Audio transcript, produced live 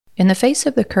In the face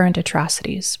of the current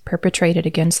atrocities perpetrated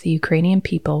against the Ukrainian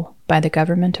people by the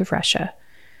government of Russia,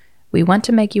 we want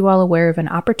to make you all aware of an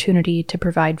opportunity to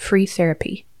provide free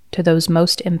therapy to those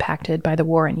most impacted by the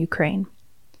war in Ukraine.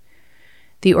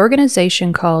 The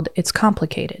organization called It's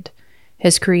Complicated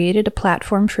has created a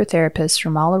platform for therapists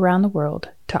from all around the world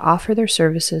to offer their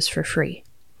services for free.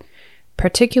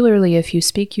 Particularly if you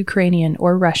speak Ukrainian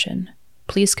or Russian,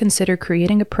 please consider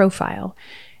creating a profile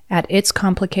at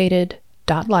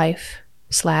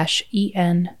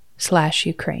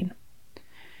itscomplicated.life/en/Ukraine.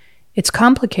 It's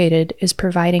Complicated is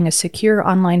providing a secure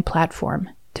online platform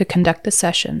to conduct the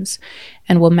sessions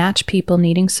and will match people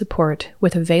needing support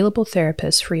with available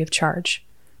therapists free of charge.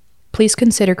 Please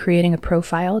consider creating a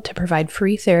profile to provide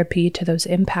free therapy to those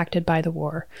impacted by the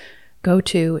war. Go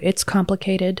to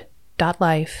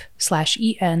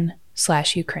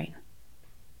itscomplicated.life/en/Ukraine.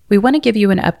 We want to give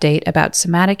you an update about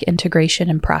somatic integration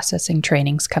and processing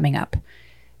trainings coming up.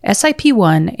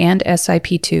 SIP1 and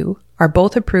SIP2 are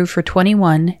both approved for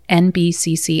 21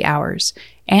 NBCC hours,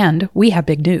 and we have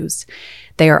big news.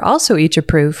 They are also each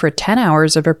approved for 10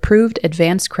 hours of approved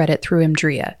advanced credit through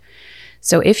EMDRIA.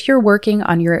 So if you're working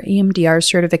on your EMDR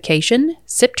certification,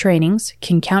 SIP trainings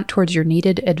can count towards your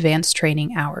needed advanced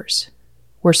training hours.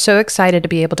 We're so excited to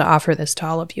be able to offer this to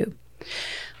all of you.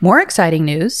 More exciting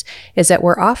news is that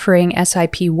we're offering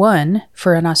SIP1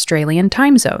 for an Australian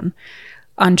time zone.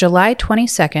 On July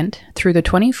 22nd through the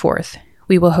 24th,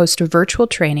 we will host a virtual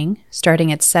training starting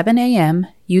at 7 a.m.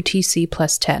 UTC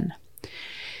plus 10.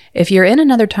 If you're in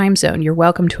another time zone, you're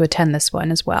welcome to attend this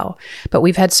one as well. But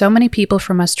we've had so many people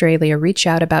from Australia reach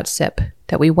out about SIP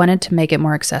that we wanted to make it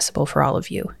more accessible for all of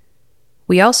you.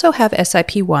 We also have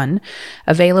SIP1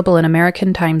 available in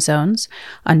American time zones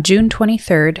on June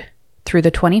 23rd through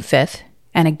the 25th,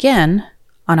 and again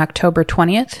on October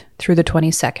 20th through the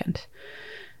 22nd.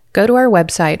 Go to our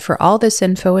website for all this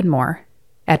info and more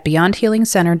at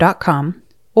beyondhealingcenter.com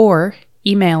or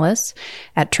email us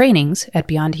at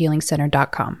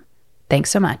trainings@beyondhealingcenter.com. Thanks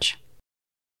so much.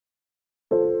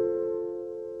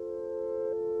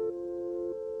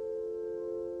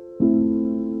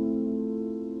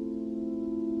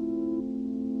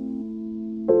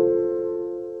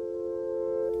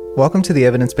 Welcome to The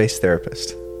Evidence-Based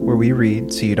Therapist, where we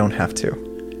read so you don't have to.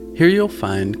 Here you'll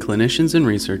find clinicians and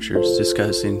researchers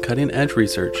discussing cutting-edge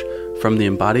research from the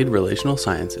embodied relational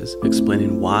sciences,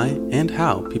 explaining why and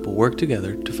how people work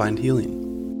together to find healing.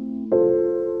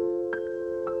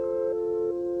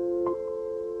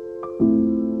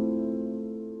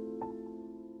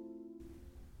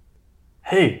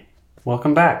 Hey,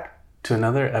 welcome back to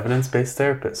another Evidence-Based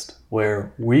Therapist,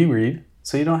 where we read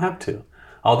so you don't have to.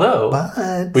 Although,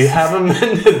 we have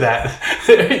amended that.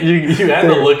 you had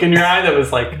a look in your eye that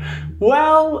was like,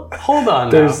 well, hold on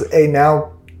now. There's a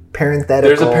now parenthetical.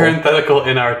 There's a parenthetical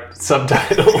in our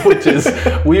subtitle, which is,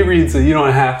 we read so you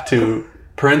don't have to,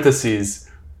 parentheses,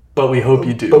 but we hope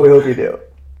you do. But we hope you do.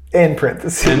 In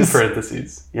parentheses. In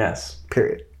parentheses, yes.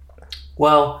 Period.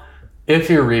 Well,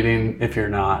 if you're reading, if you're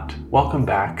not, welcome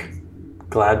back.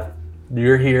 Glad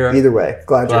you're here. Either way,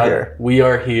 glad you're here. We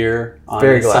are here on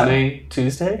a sunny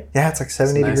Tuesday. Yeah, it's like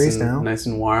 70 degrees now. Nice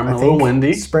and warm, a little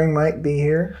windy. Spring might be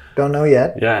here. Don't know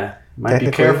yet. Yeah, might be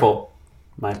careful.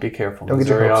 Don't get your hopes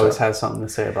up. Always has something to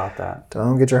say about that.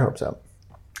 Don't get your hopes up.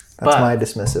 That's my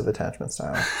dismissive attachment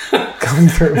style. Coming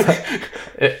through.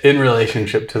 In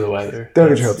relationship to the weather. Don't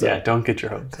get your hopes up. Yeah, don't get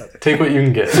your hopes up. Take what you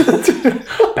can get.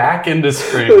 Back into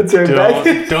spring. That's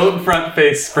right. Don't front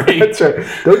face spring. That's right.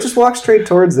 Don't just walk straight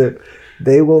towards it.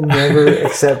 They will never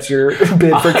accept your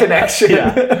bid for connection.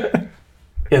 Yeah,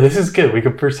 this is good. We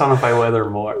could personify weather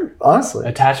more. Honestly.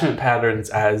 Attachment patterns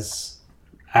as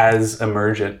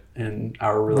emergent in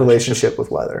our relationship with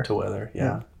weather. To weather,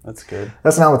 yeah. That's good.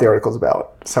 That's not what the article's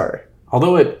about. Sorry.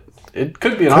 Although it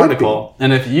could be an article.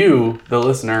 And if you, the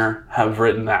listener, have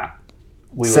written that,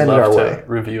 we would love to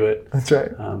review it. That's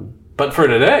right. But for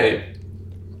today,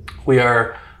 we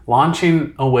are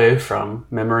launching away from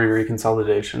memory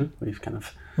reconsolidation. We've kind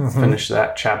of finished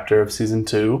that chapter of season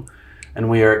 2. And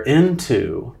we are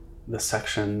into the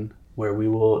section where we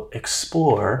will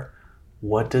explore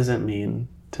what does it mean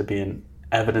to be an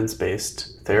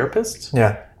evidence-based therapist?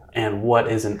 Yeah. And what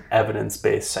is an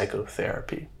evidence-based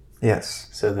psychotherapy? Yes.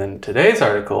 So then today's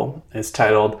article is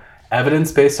titled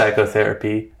Evidence-Based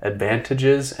Psychotherapy,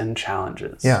 Advantages and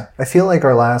Challenges. Yeah. I feel like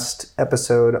our last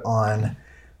episode on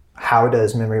how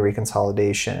does memory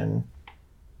reconsolidation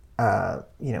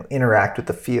interact with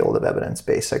the field of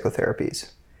evidence-based psychotherapies.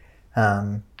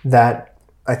 That,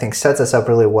 I think, sets us up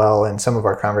really well in some of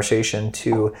our conversation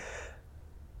to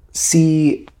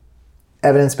see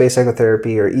evidence-based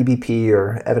psychotherapy, or EBP,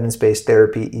 or evidence-based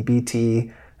therapy,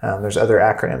 EBT, There's other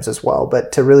acronyms as well,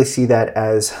 but to really see that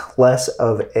as less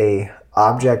of a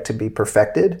object to be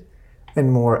perfected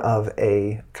and more of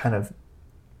a kind of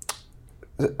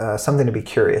something to be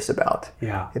curious about.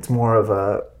 Yeah. It's more of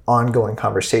a ongoing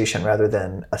conversation rather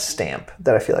than a stamp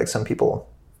that I feel like some people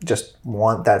just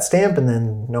want that stamp and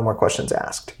then no more questions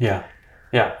asked. Yeah.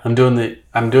 Yeah. I'm doing the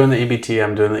EBT,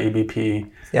 I'm doing the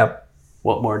EBP. Yep.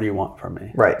 What more do you want from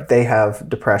me? Right. They have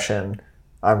depression.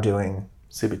 I'm doing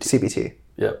CBT.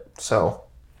 Yep. So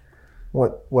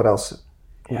what else?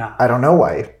 Yeah. I don't know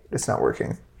why it's not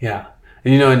working. Yeah.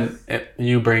 And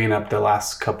you bringing up the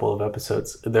last couple of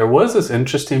episodes, there was this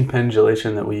interesting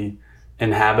pendulation that we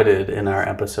inhabited in our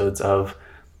episodes of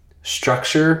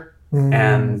structure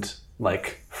and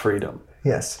like freedom.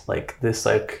 Yes. Like this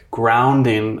like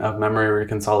grounding of memory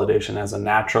reconsolidation as a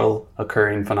natural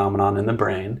occurring phenomenon in the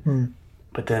brain,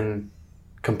 but then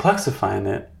complexifying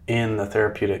it in the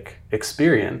therapeutic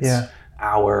experience,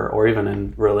 or even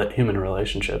in human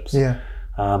relationships,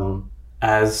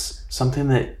 as something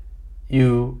that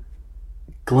you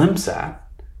glimpse at.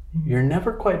 You're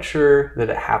never quite sure that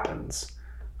it happens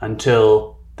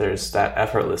until there's that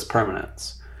effortless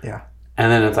permanence. Yeah.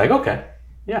 And then it's like, okay,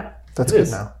 yeah. That's good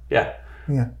now. Yeah.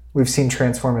 Yeah. We've seen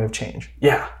transformative change.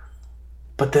 Yeah.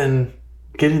 But then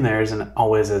getting there isn't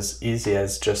always as easy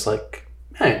as just like,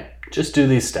 hey, just do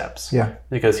these steps. Yeah.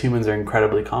 Because humans are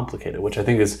incredibly complicated, which I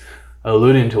think is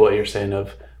alluding to what you're saying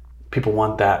of people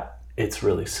want that it's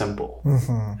really simple.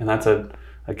 And that's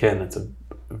it's a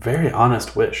very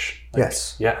honest wish. Like,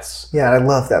 yes. Yeah, I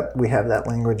love that we have that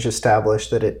language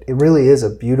established, that it really is a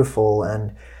beautiful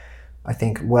and I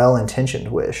think well-intentioned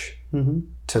wish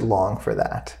to long for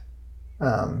that.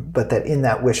 But that in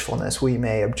that wishfulness, we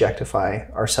may objectify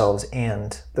ourselves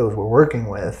and those we're working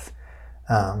with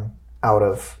out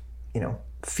of,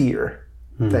 fear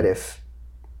that if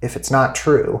it's not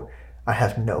true, I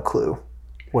have no clue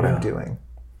what I'm doing.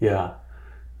 Yeah.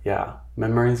 Yeah.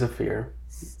 Memories of fear.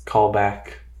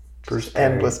 Callback. Bruce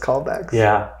Perry. Endless callbacks.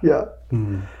 Yeah. Yeah.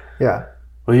 Yeah.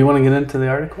 Well, you want to get into the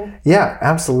article? Yeah,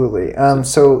 absolutely.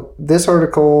 So this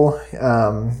article,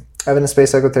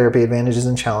 Evidence-Based Psychotherapy, Advantages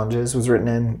and Challenges, was written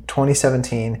in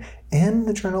 2017 in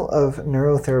the Journal of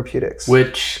Neurotherapeutics.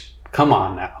 Which, come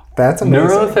on now. That's amazing.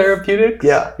 Neurotherapeutics?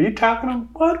 Yeah. Are you talking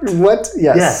about what? What?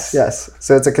 Yes.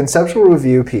 So it's a conceptual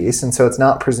review piece, and so it's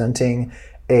not presenting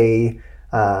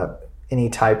any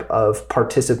type of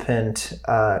participant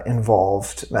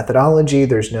involved methodology.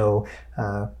 There's no,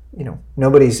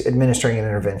 nobody's administering an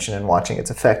intervention and watching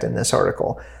its effect in this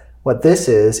article. What this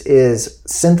is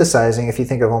synthesizing, if you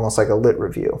think of almost like a lit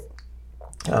review.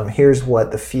 Here's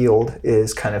what the field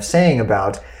is kind of saying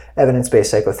about evidence-based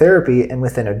psychotherapy, and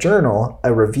within a journal,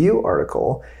 a review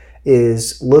article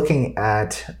is looking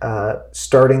at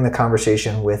starting the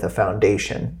conversation with a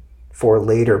foundation for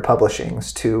later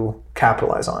publishings to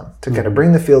capitalize on, to kind of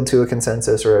bring the field to a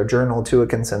consensus or a journal to a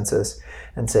consensus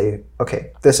and say,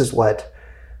 okay, this is what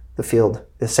the field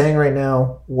is saying right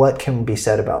now. What can be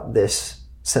said about this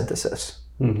synthesis?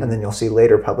 And then you'll see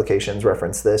later publications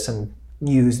reference this and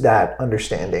use that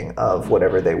understanding of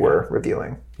whatever they were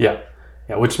reviewing. Yeah.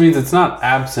 Yeah. Which means it's not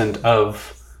absent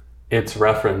of its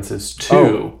references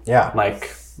to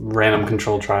like random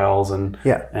controlled trials and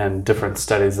different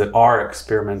studies that are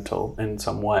experimental in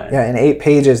some way. Yeah, in 8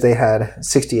 pages they had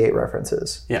 68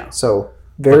 references. Yeah. So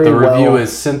but the review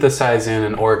is synthesizing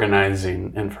and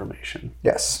organizing information.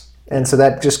 Yes. And so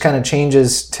that just kind of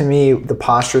changes, to me, the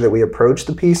posture that we approach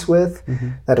the piece with,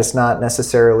 that it's not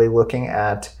necessarily looking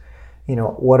at,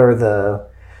 what are the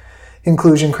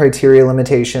inclusion criteria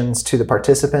limitations to the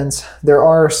participants. There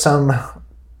are some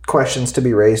questions to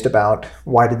be raised about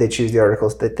why did they choose the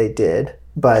articles that they did.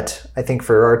 But I think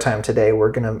for our time today,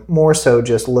 we're going to more so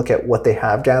just look at what they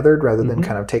have gathered rather than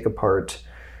kind of take apart,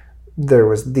 there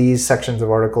was these sections of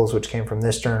articles which came from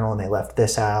this journal and they left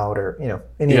this out, or,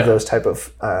 any of those type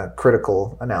of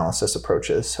critical analysis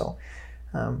approaches. So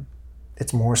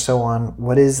it's more so on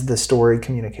what is the story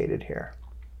communicated here.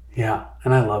 Yeah,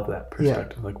 and I love that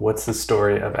perspective. Yeah. Like, what's the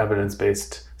story of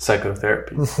evidence-based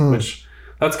psychotherapy? Which,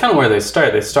 that's kind of where they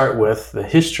start. They start with the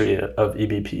history of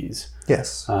EBPs.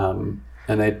 Yes. And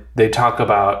they talk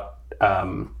about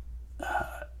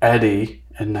Eddy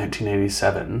in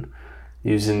 1987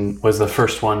 was the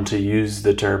first one to use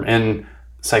the term in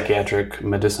psychiatric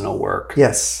medicinal work.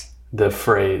 Yes. The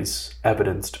phrase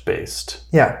evidence-based.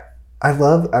 Yeah. I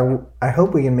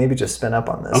hope we can maybe just spin up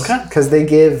on this. Okay. Because they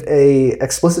give a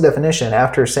explicit definition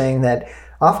after saying that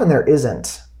often there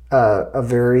isn't a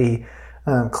very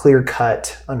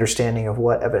clear-cut understanding of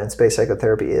what evidence-based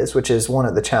psychotherapy is, which is one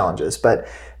of the challenges. But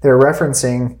they're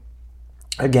referencing,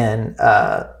 again,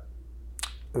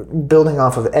 building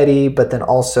off of Eddie, but then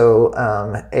also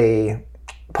a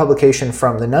publication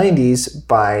from the 90s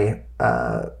by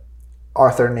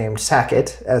author named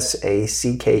Sackett,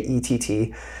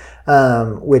 Sackett,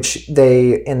 which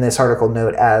they, in this article,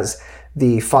 note as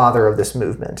the father of this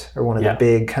movement, or one of the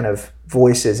big kind of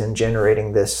voices in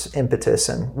generating this impetus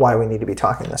and why we need to be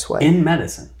talking this way. In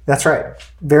medicine. That's right.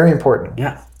 Very important.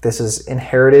 Yeah. This is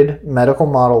inherited medical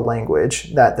model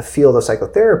language that the field of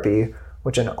psychotherapy,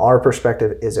 which in our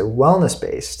perspective is a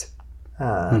wellness-based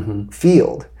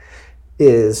field,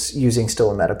 is using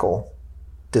still in medical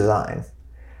design.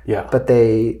 Yeah. But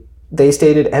they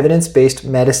stated evidence-based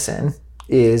medicine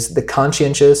is the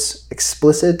conscientious,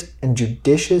 explicit, and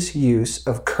judicious use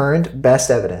of current best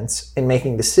evidence in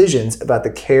making decisions about the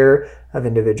care of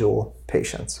individual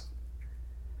patients.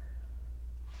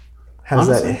 How does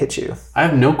that hit you? I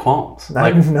have no qualms.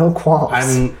 I have no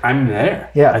qualms. I'm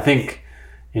there. Yeah. I think,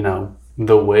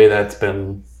 the way that's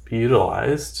been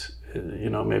utilized,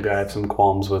 maybe I have some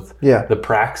qualms with the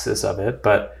praxis of it,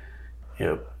 but,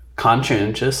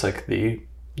 conscientious, like the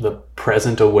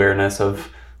present awareness of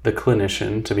the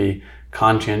clinician to be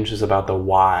conscientious about the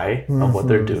why of what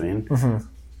they're doing,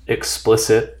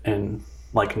 explicit in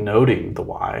like noting the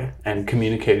why and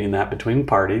communicating that between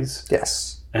parties.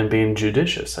 Yes. And being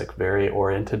judicious, like very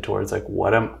oriented towards like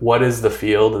what is the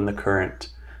field and the current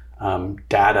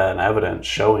data and evidence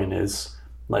showing is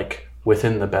like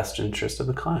within the best interest of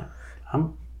the client.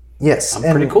 I'm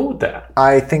pretty cool with that.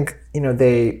 I think,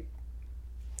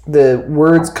 the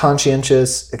words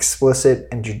conscientious, explicit,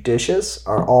 and judicious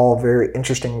are all very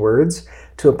interesting words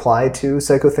to apply to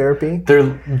psychotherapy. They're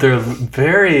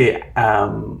very,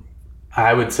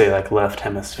 I would say, like left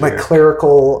hemisphere. Like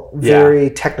clerical, very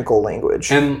technical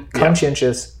language. And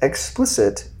conscientious,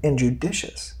 explicit, and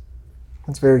judicious.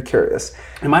 That's very curious.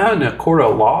 Am I in a court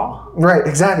of law? Right,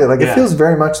 exactly. Like it feels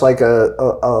very much like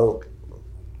a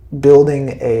building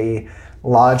a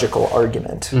logical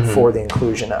argument for the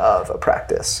inclusion of a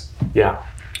practice. Yeah.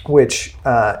 Which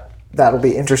that'll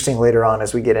be interesting later on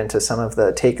as we get into some of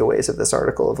the takeaways of this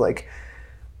article of like,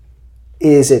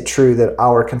 is it true that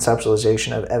our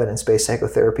conceptualization of evidence-based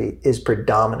psychotherapy is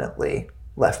predominantly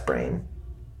left brain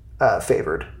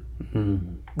favored?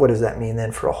 What does that mean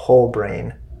then for a whole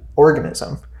brain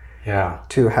organism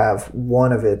to have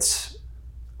one of its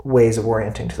ways of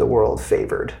orienting to the world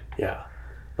favored? Yeah.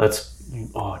 Let's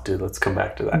come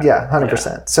back to that. Yeah, 100%.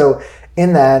 Yeah. So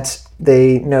in that,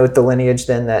 they note the lineage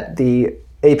then that the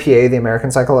APA, the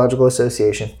American Psychological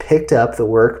Association, picked up the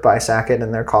work by Sackett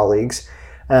and their colleagues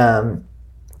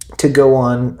to go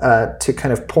on to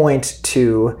kind of point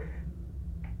to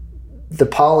the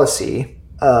policy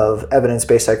of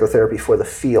evidence-based psychotherapy for the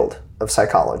field of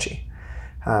psychology,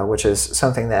 which is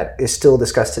something that is still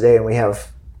discussed today, and we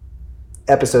have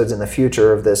episodes in the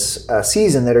future of this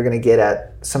season that are going to get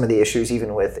at some of the issues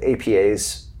even with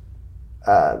APA's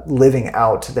living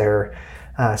out their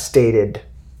stated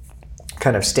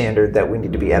kind of standard that we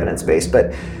need to be evidence-based.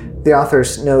 But the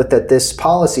authors note that this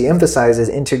policy emphasizes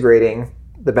integrating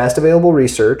the best available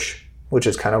research, which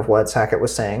is kind of what Sackett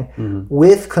was saying,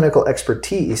 with clinical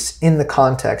expertise in the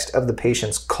context of the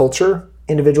patient's culture,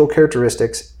 individual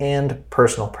characteristics, and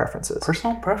personal preferences.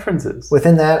 Personal preferences.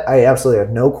 Within that, I absolutely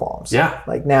have no qualms. Yeah.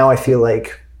 Like now I feel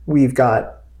like we're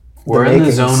in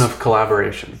the zone of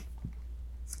collaboration.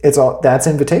 That's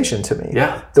invitation to me.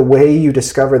 Yeah. The way you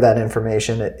discover that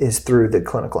information is through the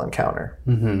clinical encounter.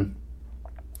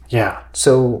 Yeah.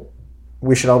 So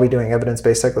we should all be doing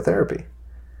evidence-based psychotherapy.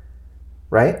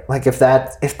 Right? Like if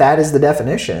that is the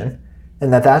definition,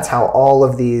 and that's how all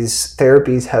of these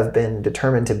therapies have been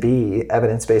determined to be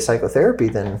evidence-based psychotherapy,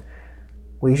 then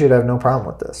we should have no problem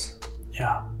with this.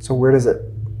 Yeah. So where does it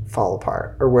fall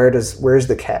apart? Or where's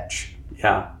the catch?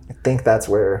 Yeah. I think that's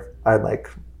where I'd like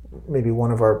maybe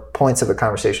one of our points of the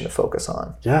conversation to focus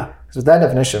on. Yeah. Because with that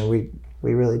definition, we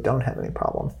really don't have any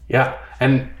problem. Yeah.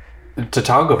 And to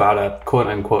talk about a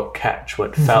quote-unquote catch,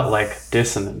 what felt like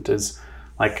dissonant is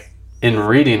like in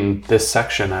reading this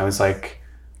section, I was like,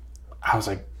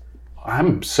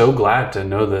 I'm so glad to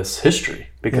know this history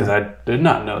because I did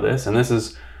not know this. And this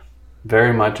is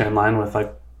very much in line with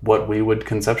like what we would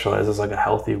conceptualize as like a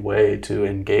healthy way to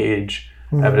engage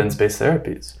evidence-based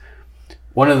therapies.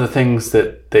 One of the things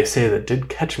that they say that did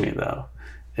catch me though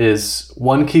is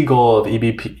one key goal of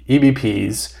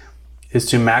EBPs is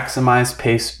to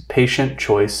maximize patient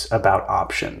choice about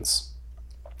options.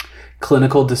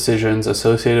 Clinical decisions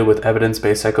associated with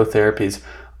evidence-based psychotherapies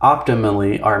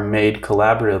optimally are made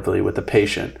collaboratively with the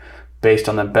patient based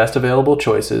on the best available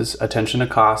choices, attention to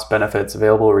cost, benefits,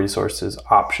 available resources,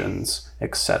 options,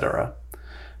 etc.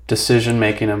 Decision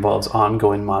making involves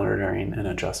ongoing monitoring and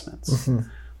adjustments.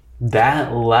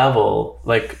 that level,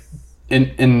 like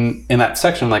in that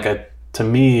section, like to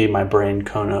me, my brain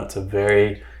connotes a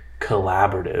very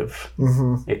collaborative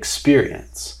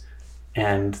experience.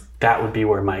 And that would be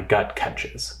where my gut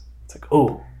catches. It's like,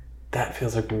 oh, that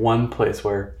feels like one place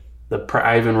where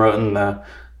I even wrote in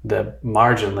the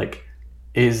margin, like,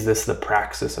 is this the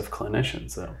praxis of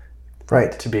clinicians, though?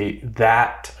 Right. To be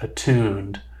that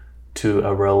attuned to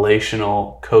a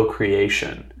relational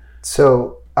co-creation.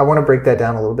 So I want to break that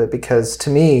down a little bit, because to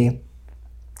me,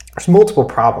 there's multiple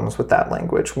problems with that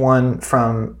language. One,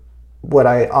 from what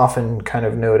I often kind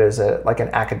of note as an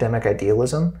academic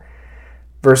idealism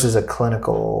versus a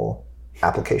clinical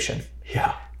application.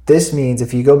 Yeah. This means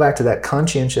if you go back to that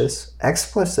conscientious,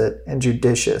 explicit, and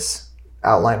judicious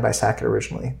outlined by Sackett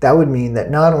originally, that would mean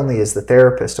that not only is the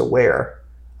therapist aware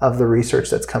of the research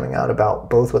that's coming out about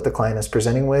both what the client is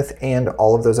presenting with and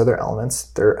all of those other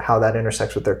elements, how that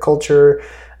intersects with their culture,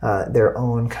 their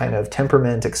own kind of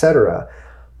temperament, etc.,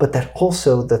 but that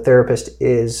also the therapist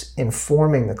is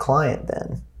informing the client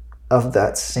then of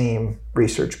that same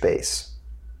research base.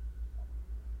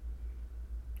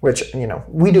 Which,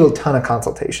 we do a ton of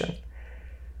consultation.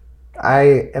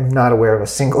 I am not aware of a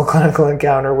single clinical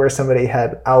encounter where somebody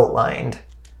had outlined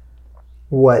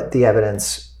what the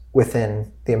evidence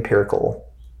within the empirical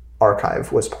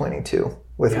archive was pointing to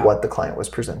with what the client was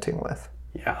presenting with.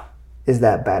 Yeah. Is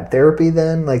that bad therapy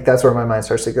then? Like, that's where my mind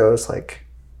starts to go. It's like,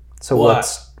 so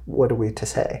what are we to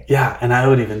say? Yeah, and I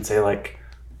would even say, like,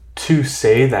 to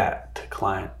say that to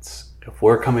clients, if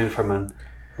we're coming from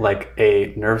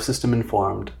a nervous system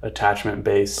informed, attachment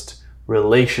based,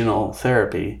 relational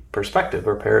therapy perspective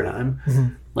or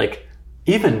paradigm, like,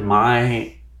 even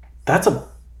that's a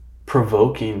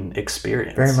provoking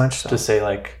experience. Very much so. To say,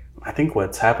 like, I think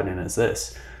what's happening is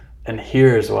this, and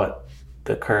here's what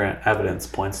the current evidence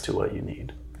points to what you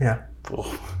need. Yeah. Oof.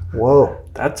 Whoa.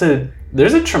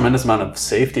 There's a tremendous amount of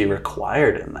safety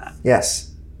required in that.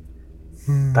 Yes.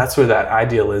 That's where that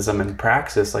idealism and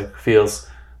praxis feels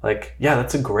like, yeah,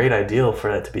 that's a great ideal for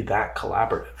it to be that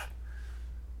collaborative.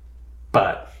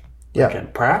 But in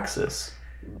praxis,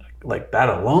 like, that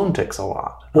alone takes a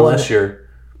lot, unless you're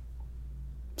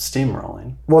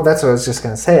steamrolling. Well, that's what I was just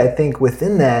going to say. I think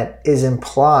within that is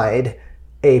implied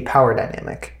a power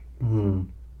dynamic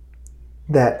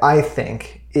that I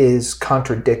think is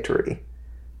contradictory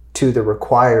to the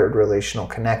required relational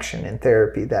connection in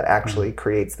therapy that actually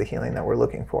creates the healing that we're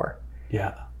looking for.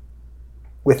 Yeah.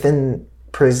 Within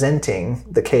presenting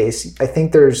the case, I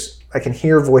think I can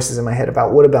hear voices in my head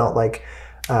about what about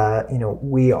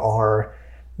we are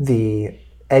the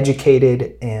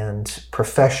educated and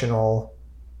professional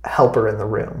helper in the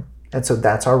room. And so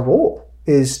that's our role,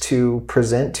 is to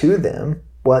present to them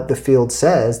what the field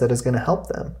says that is going to help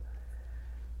them.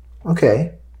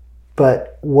 Okay,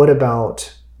 but what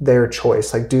about their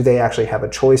choice? Like, do they actually have a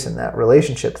choice in that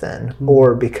relationship then?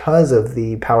 Or because of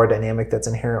the power dynamic that's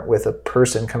inherent with a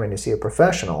person coming to see a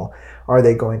professional, are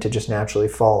they going to just naturally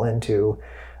fall into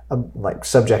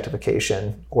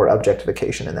subjectification or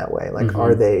objectification in that way? Like,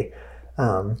 are they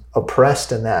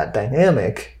oppressed in that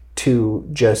dynamic to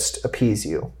just appease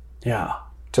you? Yeah.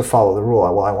 To follow the rule.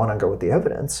 Well, I want to go with the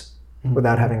evidence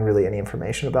without having really any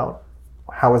information about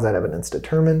how is that evidence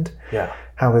determined? Yeah.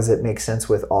 How does it make sense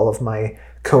with all of my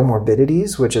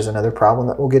comorbidities, which is another problem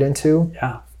that we'll get into?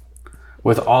 Yeah.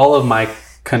 With all of my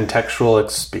contextual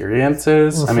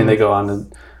experiences, I mean, they go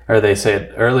on they say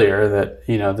it earlier that,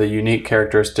 the unique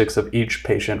characteristics of each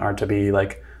patient are to be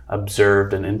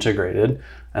observed and integrated.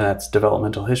 And that's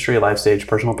developmental history, life stage,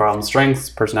 personal problems, strengths,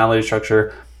 personality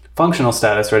structure, functional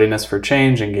status, readiness for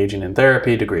change, engaging in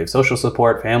therapy, degree of social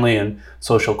support, family and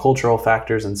social cultural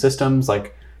factors and systems.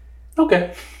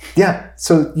 Okay. Yeah.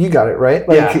 So you got it, right?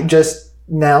 Just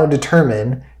now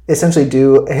essentially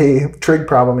do a trig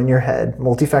problem in your head,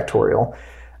 multifactorial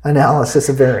analysis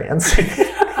of variance,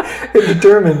 and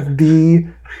determine the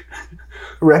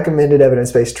recommended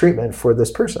evidence-based treatment for this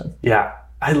person. Yeah.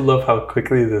 I love how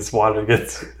quickly this water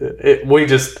gets... we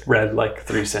just read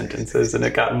 3 sentences and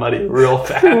it got muddy real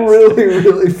fast. Really,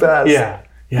 really fast.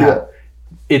 Yeah.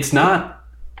 It's not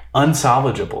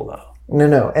unsalvageable, though.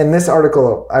 No. And this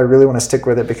article, I really want to stick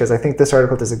with it because I think this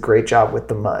article does a great job with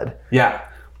the mud. Yeah.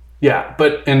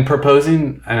 But in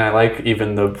proposing, and I like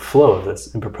even the flow of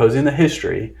this, in proposing the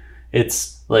history,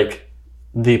 it's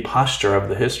the posture of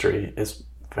the history is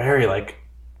very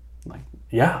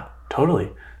yeah, totally.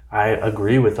 I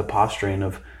agree with the posturing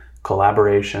of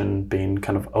collaboration, being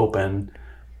kind of open.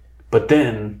 But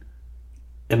then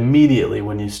immediately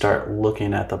when you start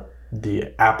looking at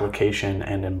the application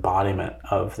and embodiment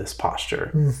of this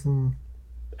posture,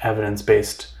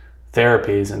 evidence-based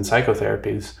therapies and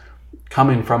psychotherapies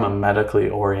coming from a medically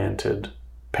oriented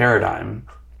paradigm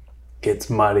gets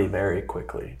muddy very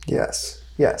quickly. Yes.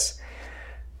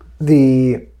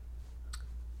 The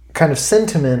kind of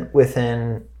sentiment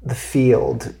within the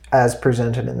field as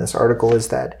presented in this article is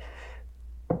that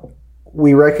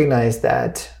we recognize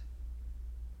that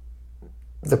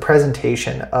the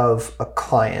presentation of a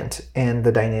client and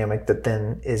the dynamic that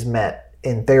then is met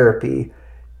in therapy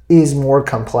is more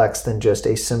complex than just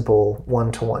a simple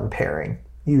one-to-one pairing.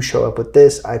 You show up with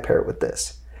this, I pair it with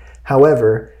this.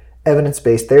 However,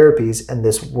 evidence-based therapies and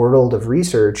this world of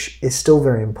research is still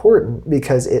very important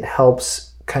because it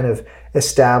helps kind of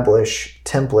establish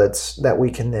templates that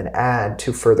we can then add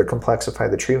to further complexify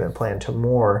the treatment plan to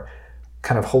more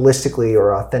kind of holistically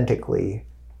or authentically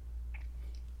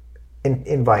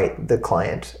invite the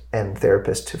client and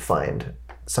therapist to find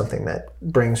something that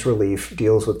brings relief,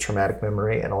 deals with traumatic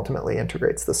memory, and ultimately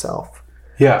integrates the self.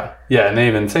 Yeah, and they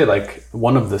even say like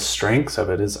one of the strengths of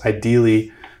it is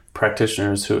ideally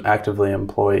practitioners who actively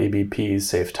employ EBPs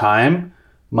save time,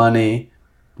 money,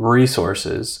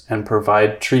 resources, and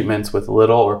provide treatments with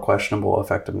little or questionable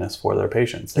effectiveness for their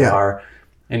patients. They are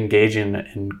engaging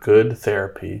in good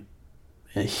therapy,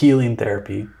 healing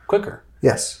therapy quicker.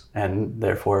 Yes. And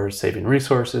therefore saving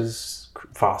resources,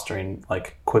 fostering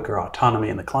like quicker autonomy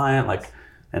in the client, like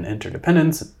an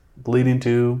interdependence, leading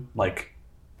to like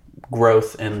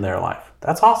growth in their life.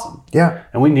 That's awesome. Yeah.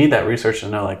 And we need that research to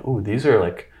know like, ooh, these are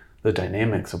like the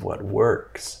dynamics of what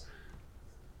works.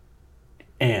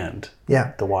 And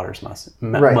the water's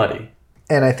muddy.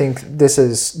 And I think this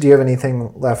is, do you have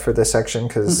anything left for this section?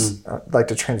 Because I'd like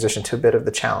to transition to a bit of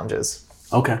the challenges.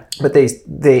 Okay. But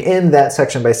they end that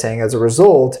section by saying, as a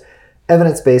result,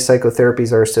 evidence-based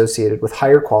psychotherapies are associated with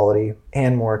higher quality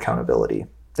and more accountability.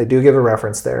 They do give a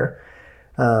reference there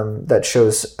that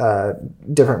shows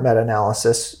different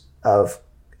meta-analysis of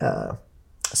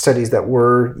studies that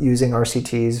were using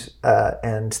RCTs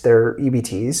and their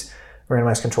EBTs,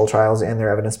 randomized control trials, and their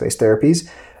evidence-based therapies,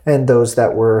 and those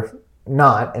that were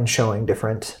not and showing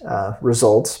different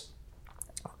results.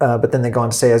 But then they go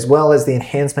on to say, as well as the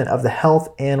enhancement of the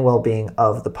health and well-being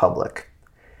of the public.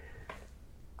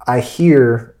 I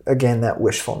hear, again, that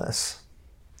wishfulness,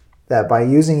 that by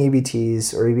using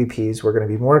EBTs or EBPs, we're going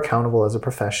to be more accountable as a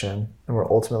profession, and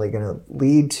we're ultimately going to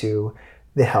lead to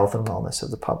the health and wellness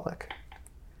of the public.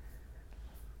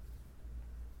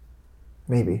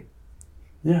 Maybe.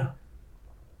 Yeah.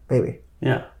 Maybe.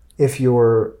 Yeah. If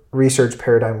your research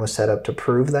paradigm was set up to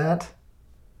prove that,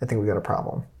 I think we got a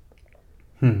problem.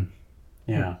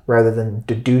 Yeah. Rather than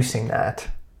deducing that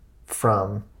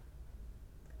from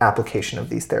application of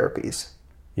these therapies,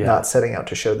 not setting out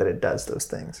to show that it does those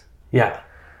things. Yeah.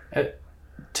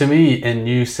 To me, and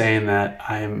you saying that,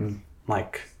 I'm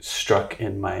like struck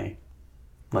in my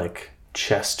like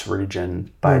chest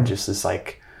region by just this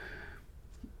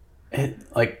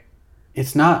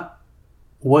it's not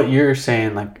what you're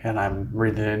saying, like, and I'm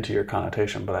reading into your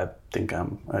connotation, but I think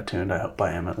I'm attuned. I hope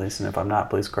I am at least. And if I'm not,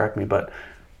 please correct me. But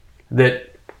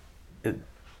that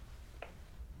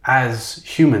as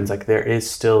humans, like there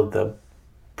is still the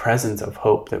presence of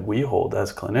hope that we hold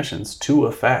as clinicians to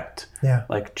affect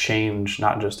like change,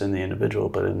 not just in the individual,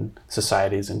 but in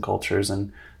societies and cultures,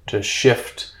 and to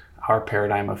shift our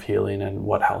paradigm of healing and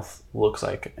what health looks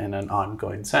like in an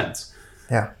ongoing sense.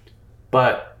 Yeah.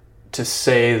 But to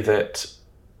say that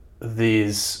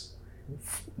these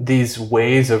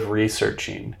ways of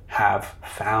researching have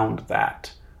found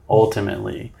that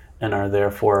ultimately and are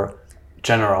therefore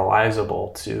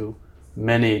generalizable to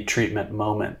many treatment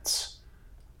moments,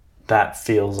 that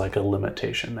feels like a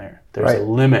limitation there. There's a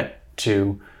limit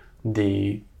to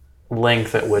the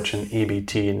length at which an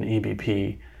EBT and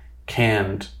EBP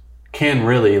can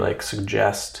really like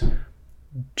suggest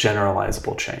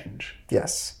generalizable change.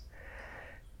 Yes,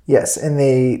 and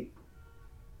they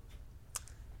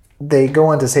go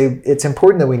on to say it's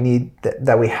important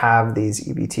that we have these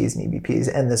EBTs and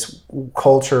EBPs and this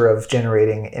culture of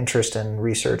generating interest and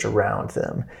research around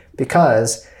them,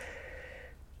 because,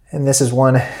 and this is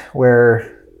one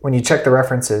where when you check the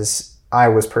references, I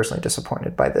was personally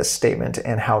disappointed by this statement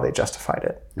and how they justified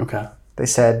it. Okay. They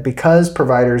said, because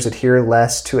providers adhere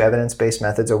less to evidence-based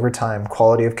methods over time,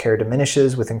 quality of care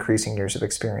diminishes with increasing years of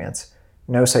experience.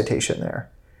 No citation there.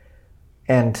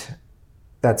 And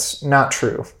that's not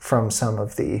true from some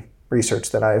of the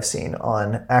research that I've seen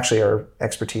on actually our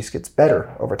expertise gets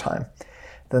better over time.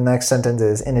 The next sentence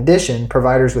is, in addition,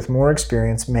 providers with more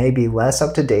experience may be less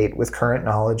up to date with current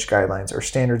knowledge, guidelines, or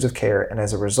standards of care, and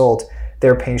as a result,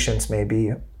 their patients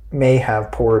may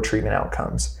have poorer treatment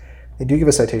outcomes. They do give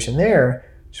a citation there,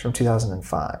 it's from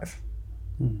 2005.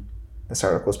 This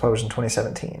article was published in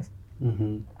 2017.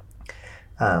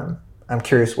 I'm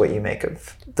curious what you make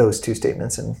of those two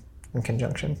statements in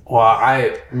conjunction. Well,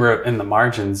 I wrote in the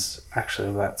margins, actually,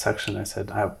 of that section, I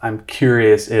said, I'm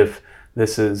curious if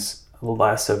this is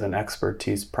less of an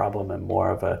expertise problem and more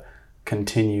of a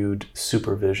continued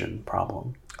supervision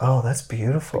problem. Oh, that's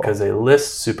beautiful. Because they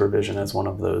list supervision as one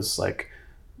of those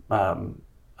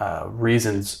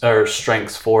reasons or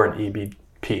strengths for an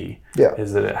EBP,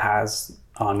 is that it has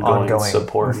ongoing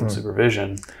support and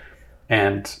supervision.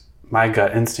 And my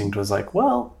gut instinct was like,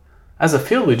 well, as a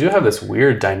field, we do have this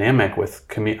weird dynamic with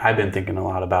I've been thinking a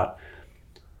lot about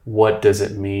what does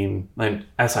it mean. And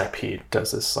SIP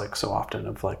does this like so often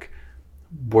of like,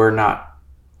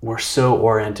 we're so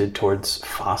oriented towards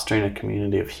fostering a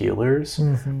community of healers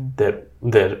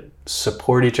that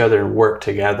support each other and work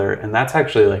together. And that's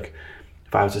actually like,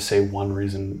 if I was to say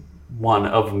one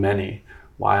of many,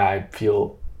 why I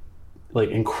feel like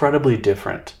incredibly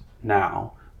different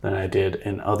now than I did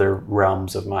in other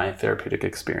realms of my therapeutic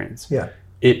experience. Yeah.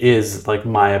 It is like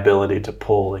my ability to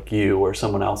pull like you or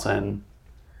someone else in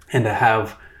and to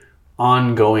have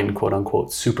ongoing quote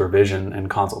unquote supervision and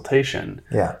consultation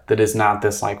that is not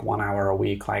this like 1 hour a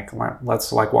week, like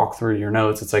let's like walk through your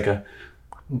notes. It's like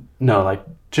like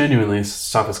genuinely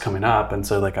stuff is coming up. And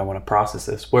so like, I want to process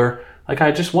this where like,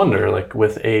 I just wonder like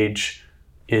with age,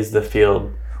 is the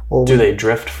field, do they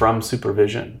drift from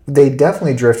supervision? They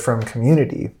definitely drift from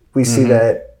community. We see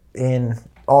that in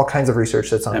all kinds of research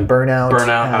that's on burnout.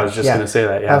 I was just going to say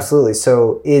that. Yeah, absolutely.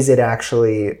 So is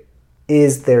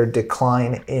their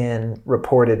decline in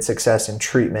reported success in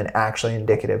treatment actually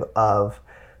indicative of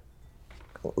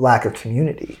lack of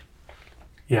community?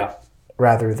 Yeah.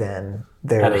 Rather than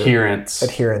their adherence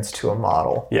to a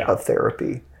model of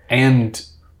therapy. And,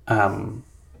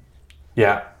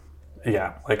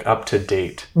 like up to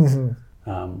date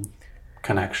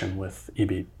connection with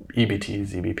EBTs,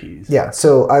 EBPs. Yeah,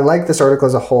 so I like this article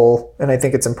as a whole, and I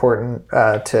think it's important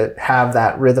to have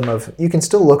that rhythm of, you can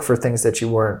still look for things that you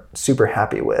weren't super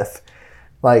happy with.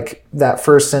 Like that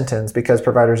first sentence, because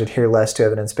providers adhere less to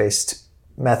evidence-based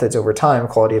methods over time,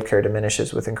 quality of care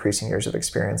diminishes with increasing years of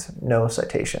experience. No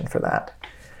citation for that.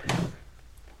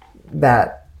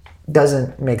 That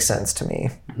doesn't make sense to me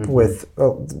with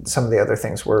some of the other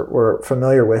things we're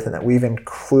familiar with and that we've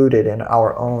included in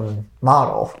our own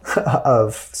model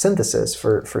of synthesis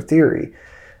for theory.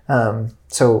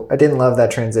 So I didn't love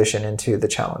that transition into the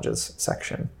challenges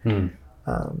section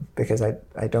because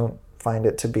I don't find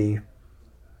it to be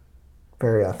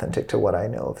very authentic to what I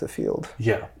know of the field.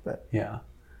 Yeah.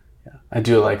 I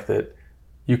do like that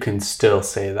you can still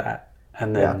say that.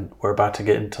 And then we're about to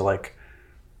get into like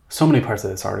so many parts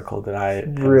of this article that I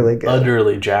really good.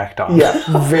 Utterly jacked on. Yeah,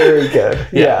 very good.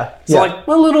 Yeah. So like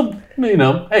a little,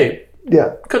 hey,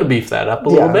 could have beefed that up a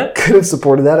little bit. Could have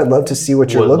supported that. I'd love to see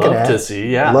what you're looking at. Would love to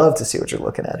see, Love to see what you're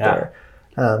looking at there.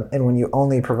 And when you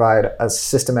only provide a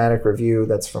systematic review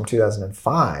that's from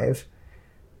 2005,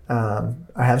 I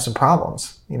have some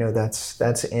problems.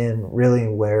 That's in really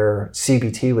where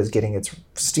CBT was getting its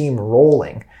steam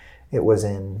rolling. It was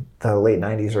in the late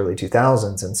 90s, early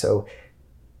 2000s. And so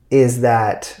is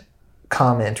that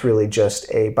comment really just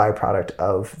a byproduct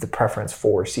of the preference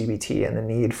for CBT and the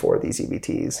need for these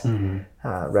EBTs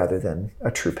rather than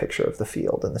a true picture of the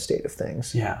field and the state of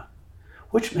things? Yeah.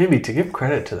 Which maybe, to give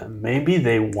credit to them, maybe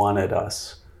they wanted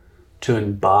us to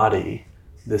embody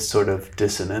this sort of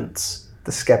dissonance.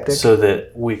 The skeptic. So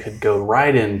that we could go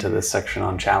right into the section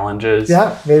on challenges.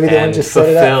 Yeah, maybe they would just set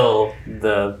it up.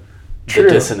 the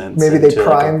dissonance. Maybe they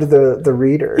primed the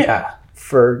reader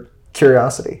for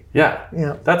curiosity. Yeah.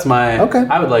 That's my. Okay.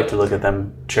 I would like to look at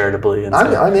them charitably and say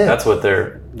I'm in. That's what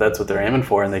they're aiming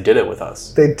for, and they did it with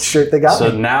us. They got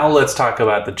so me. now let's talk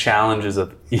about the challenges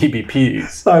of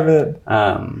EBPs. I'm in.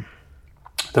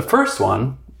 The first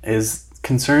one is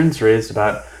concerns raised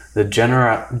about the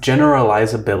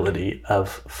generalizability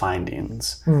of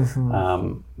findings.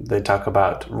 They talk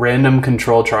about random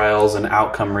control trials and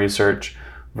outcome research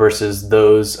versus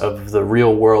those of the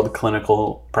real world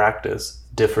clinical practice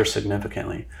differ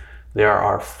significantly. There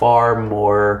are far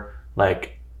more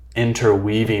like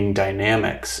interweaving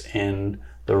dynamics in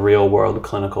the real world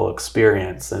clinical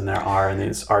experience than there are in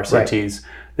these RCTs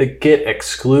that get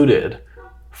excluded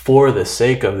for the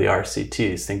sake of the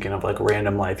RCTs, thinking of like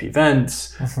random life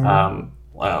events,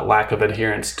 lack of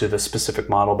adherence to the specific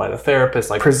model by the therapist,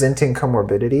 like presenting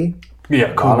comorbidity.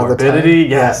 Yeah, comorbidity.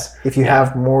 Yes. If you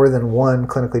have more than one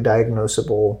clinically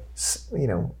diagnosable,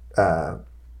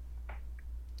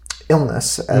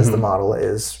 illness, as the model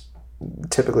is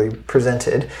typically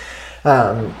presented,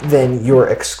 then you're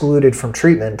excluded from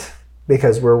treatment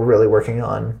because we're really working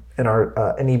on an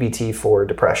EBT for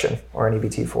depression or an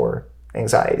EBT for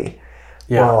anxiety.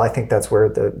 Yeah. Well, I think that's where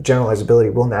the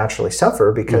generalizability will naturally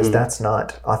suffer, because that's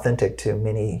not authentic to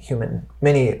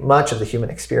much of the human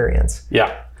experience.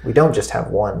 Yeah. We don't just have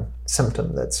one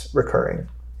symptom that's recurring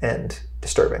and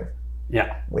disturbing.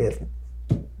 Yeah. We have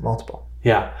multiple.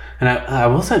 Yeah. And I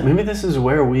will say, maybe this is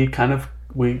where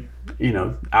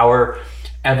our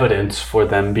evidence for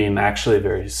them being actually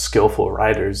very skillful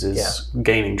writers is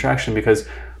gaining traction, because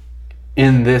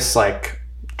in this like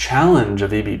challenge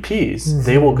of EBPs,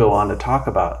 they will go on to talk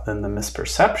about then the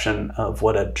misperception of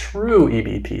what a true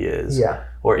EBP is,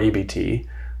 or EBT,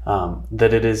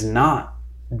 that it is not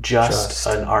just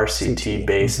an RCT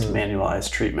based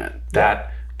manualized treatment.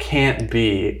 That can't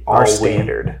be our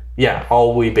standard.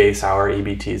 All we base our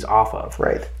EBTs off of.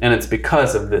 Right. And it's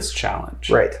because of this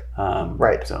challenge. Right.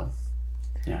 Right. So,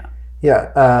 yeah.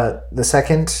 Yeah. The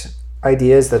second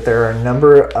idea is that there are a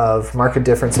number of marked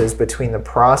differences between the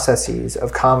processes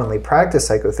of commonly practiced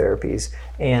psychotherapies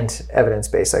and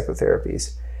evidence-based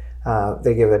psychotherapies.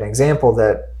 They give an example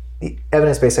that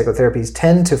evidence-based psychotherapies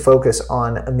tend to focus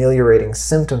on ameliorating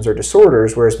symptoms or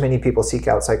disorders, whereas many people seek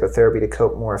out psychotherapy to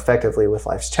cope more effectively with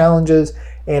life's challenges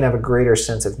and have a greater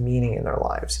sense of meaning in their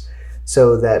lives.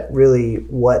 So that really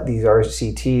what these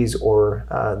RCTs or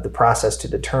the process to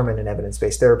determine an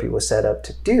evidence-based therapy was set up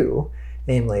to do,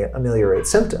 namely ameliorate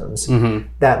symptoms,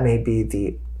 that may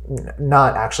be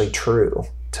not actually true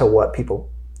to what people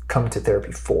come to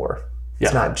therapy for.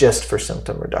 It's not just for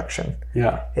symptom reduction.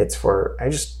 Yeah. It's for,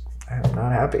 I'm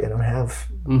not happy. I don't have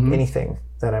anything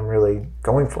that I'm really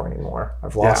going for anymore.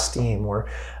 I've lost steam, or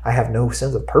I have no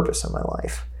sense of purpose in my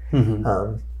life.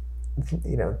 EBTs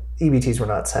were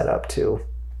not set up to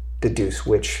deduce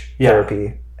which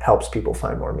therapy helps people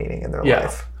find more meaning in their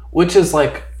life. Which is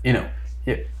like,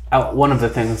 one of the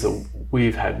things that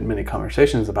we've had many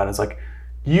conversations about is like,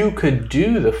 you could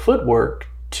do the footwork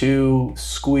to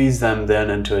squeeze them then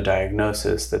into a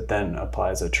diagnosis that then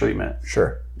applies a treatment.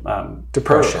 Sure. Depression.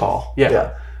 Protocol.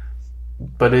 Yeah.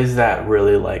 But is that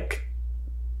really like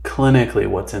clinically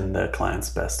what's in the client's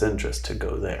best interest to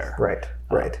go there? Right.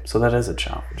 So that is a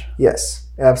challenge. Yes,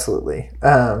 absolutely.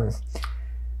 The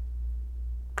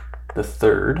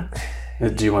third,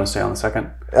 do you want to stay on the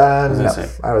second? No,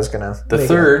 I was going to. The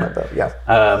third,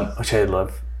 which I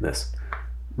love this.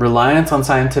 Reliance on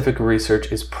scientific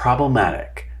research is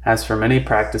problematic, as for many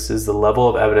practices, the level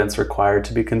of evidence required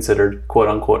to be considered quote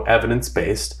unquote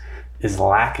evidence-based is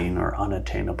lacking or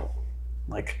unattainable.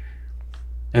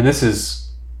 And this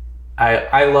is,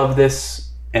 I love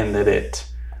this, and that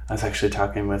I was actually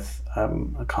talking with a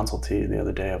consultee the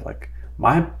other day of like,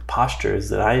 my posture is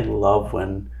that I love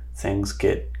when things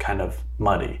get kind of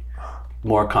muddy,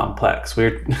 more complex.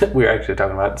 We were actually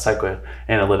talking about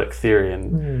psychoanalytic theory,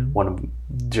 and one of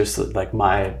just like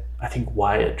I think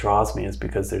why it draws me is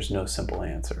because there's no simple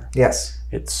answer. Yes.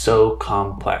 It's so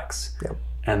complex. Yep.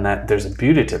 And that there's a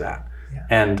beauty to that. Yeah.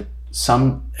 And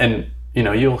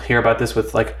you'll hear about this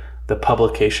with like the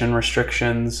publication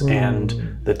restrictions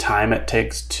and the time it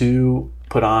takes to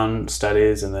put on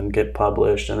studies and then get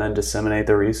published and then disseminate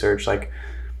the research. Like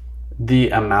the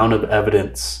amount of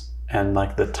evidence and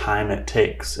like the time it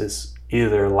takes is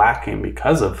either lacking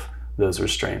because of those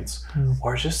restraints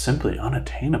or just simply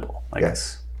unattainable.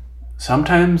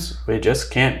 Sometimes we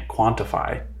just can't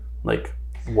quantify like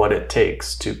what it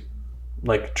takes to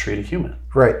like treat a human.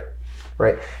 Right.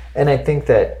 And I think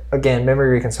that, again,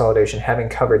 memory reconsolidation, having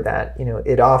covered that,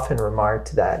 it often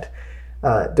remarked that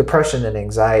depression and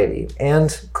anxiety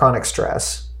and chronic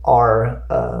stress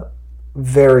are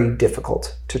very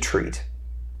difficult to treat,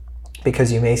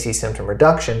 because you may see symptom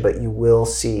reduction, but you will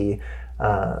see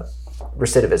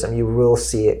recidivism. You will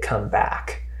see it come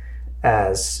back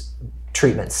as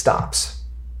treatment stops.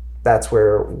 That's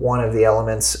where one of the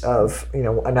elements of,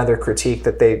 another critique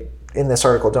that they in this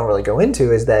article don't really go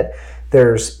into is that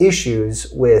there's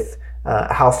issues with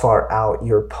how far out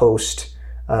your post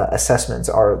assessments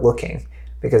are looking.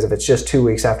 Because if it's just 2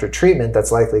 weeks after treatment,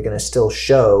 that's likely going to still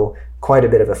show quite a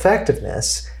bit of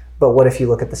effectiveness. But what if you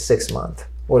look at the 6 month?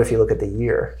 What if you look at the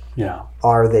year? Yeah.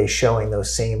 Are they showing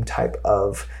those same type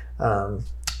of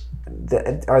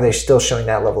are they still showing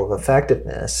that level of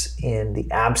effectiveness in the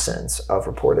absence of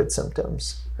reported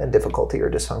symptoms and difficulty or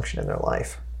dysfunction in their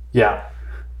life? Yeah.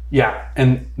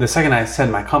 And the second I said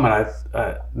my comment,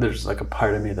 there's like a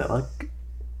part of me that like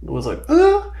was like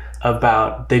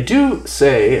about, they do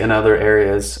say in other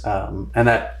areas, and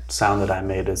that sound that I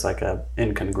made is like a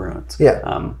incongruence.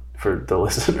 Yeah. For the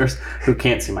listeners who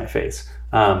can't see my face,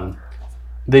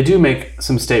 they do make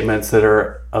some statements that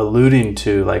are alluding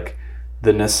to like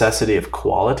the necessity of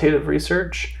qualitative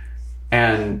research,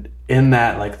 and in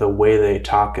that, like the way they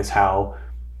talk is how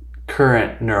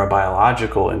current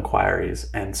neurobiological inquiries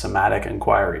and somatic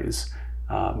inquiries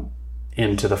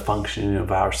into the functioning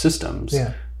of our systems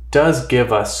does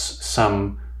give us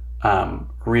some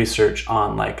research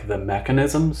on like the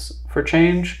mechanisms for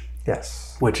change.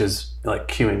 Yes. Which is like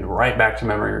cueing right back to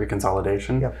memory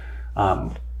reconsolidation. Yep.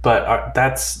 But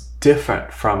that's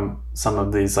different from some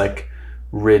of these like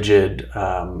rigid,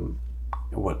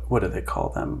 what do they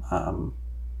call them?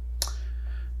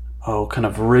 Kind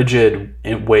of rigid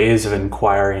ways of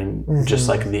inquiring, just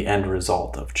like the end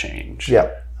result of change.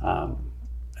 Yep.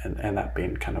 And that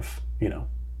being kind of,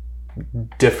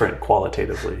 different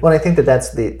qualitatively. Well, I think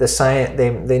that's the science,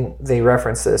 they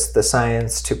reference this, the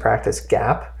science to practice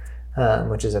gap,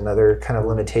 which is another kind of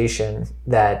limitation,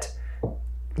 that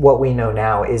what we know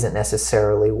now isn't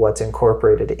necessarily what's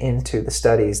incorporated into the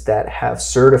studies that have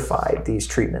certified these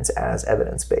treatments as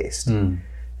evidence-based.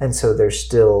 And so there's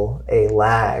still a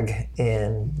lag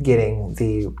in getting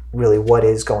the really what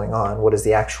is going on, what is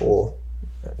the actual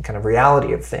kind of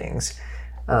reality of things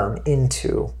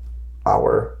into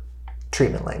our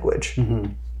treatment language.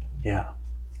 Yeah.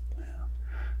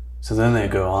 So then they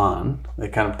go on, they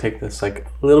kind of take this like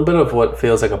a little bit of what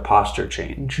feels like a posture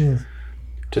change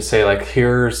to say like,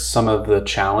 here's some of the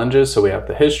challenges. So we have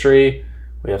the history,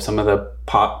 we have some of the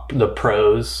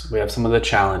pros, we have some of the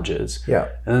challenges. Yeah.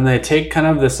 And then they take kind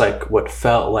of this like what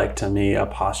felt like to me a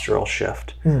postural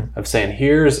shift of saying,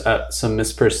 here's some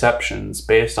misperceptions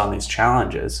based on these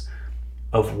challenges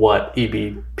of what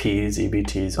EBPs,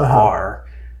 EBTs are,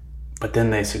 but then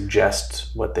they suggest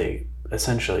what they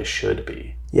essentially should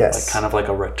be. Yes. Like kind of like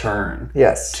a return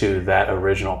Yes. to that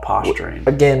original posturing.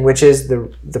 Again, which is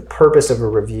the purpose of a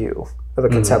review, of a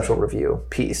conceptual review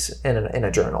piece in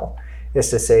a journal, is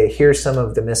to say, here's some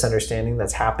of the misunderstanding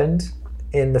that's happened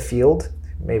in the field,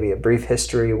 maybe a brief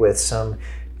history with some,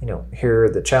 here are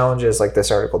the challenges like this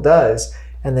article does,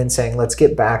 and then saying, let's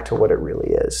get back to what it really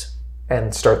is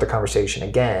and start the conversation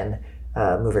again,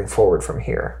 moving forward from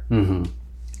here.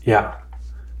 Yeah.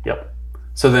 Yep.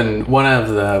 So then one of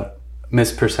the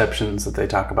misperceptions that they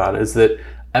talk about is that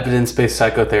evidence-based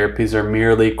psychotherapies are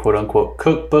merely quote-unquote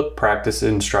cookbook practice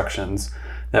instructions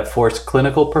that force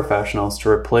clinical professionals to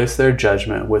replace their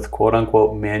judgment with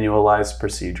quote-unquote manualized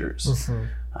procedures.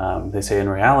 They say in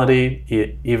reality,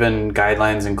 even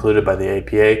guidelines included by the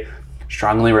APA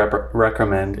strongly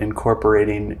recommend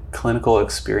incorporating clinical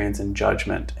experience and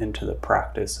judgment into the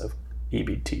practice of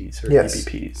EBTs or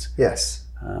EBPs. Yes.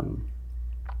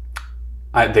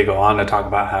 They go on to talk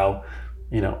about how,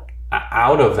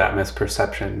 out of that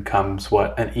misperception comes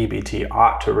what an EBT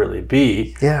ought to really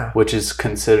be, which is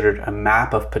considered a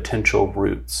map of potential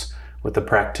routes, with the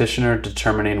practitioner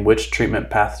determining which treatment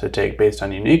path to take based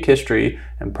on unique history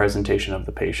and presentation of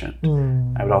the patient.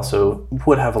 I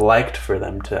would have liked for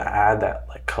them to add that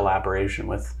like collaboration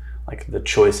with like the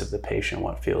choice of the patient,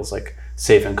 what feels like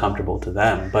safe and comfortable to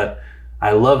them. But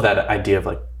I love that idea of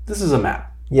like, this is a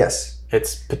map. Yes.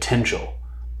 It's potential.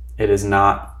 It is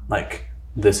not like,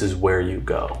 this is where you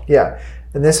go. Yeah.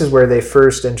 And this is where they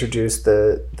first introduced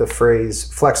the phrase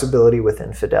flexibility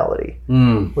within fidelity,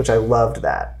 which I loved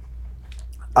that.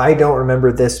 I don't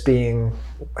remember this being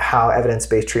how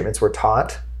evidence-based treatments were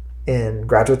taught in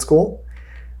graduate school,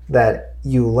 that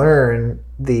you learn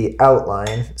the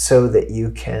outline so that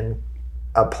you can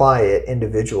apply it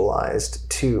individualized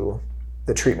to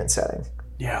the treatment setting.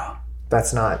 Yeah.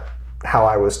 That's not how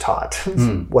I was taught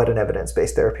what an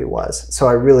evidence-based therapy was. So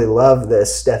I really love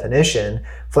this definition,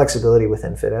 flexibility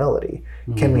within fidelity.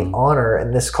 Can we honor,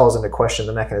 and this calls into question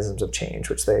the mechanisms of change,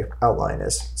 which they outline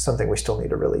as something we still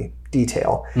need to really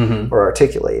detail or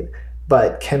articulate,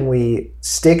 but can we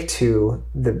stick to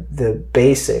the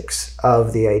basics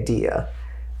of the idea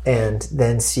and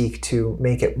then seek to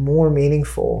make it more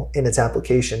meaningful in its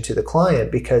application to the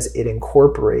client, because it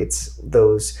incorporates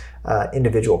those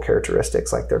individual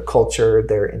characteristics like their culture,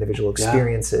 their individual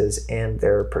experiences, and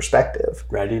their perspective.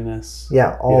 Readiness.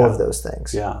 Yeah, all of those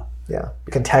things. Yeah.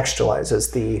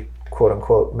 Contextualizes the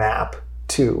quote-unquote map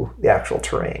to the actual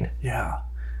terrain. Yeah.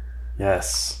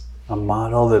 Yes. A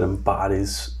model that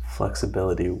embodies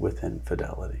flexibility within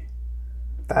fidelity.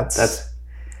 That's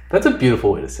a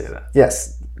beautiful way to say that.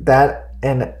 Yes. That,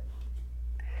 and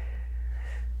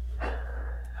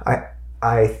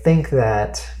I think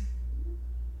that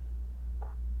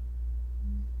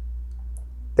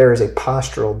there is a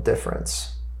postural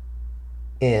difference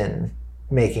in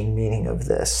making meaning of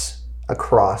this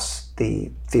across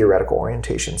the theoretical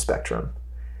orientation spectrum.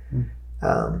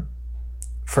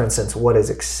 For instance, what is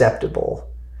acceptable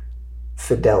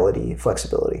fidelity,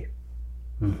 flexibility?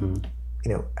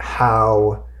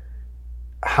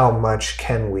 How much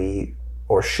can we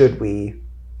or should we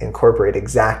incorporate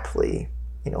exactly,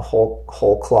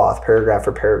 whole cloth, paragraph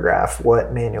for paragraph,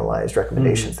 what manualized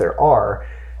recommendations there are,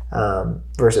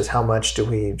 versus how much do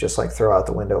we just like throw out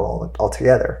the window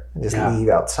altogether and just leave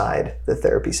outside the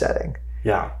therapy setting.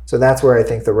 Yeah. So that's where I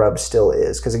think the rub still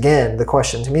is. Because again, the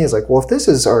question to me is like, well, if this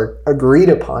is our agreed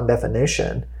upon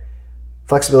definition,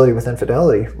 flexibility with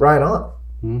infidelity, right on.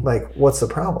 Like, what's the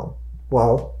problem?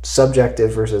 Well,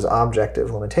 subjective versus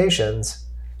objective limitations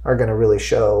are going to really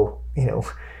show,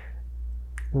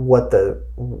 what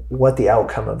the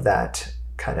outcome of that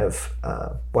kind of,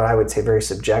 what I would say very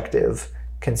subjective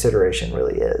consideration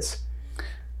really is.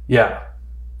 Yeah.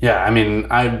 Yeah, I mean,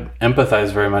 I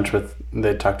empathize very much with,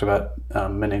 they talked about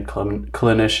many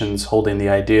clinicians holding the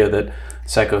idea that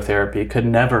psychotherapy could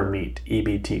never meet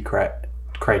EBT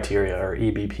criteria or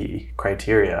EBP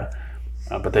criteria.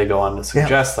 But they go on to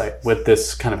suggest, like, with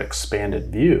this kind of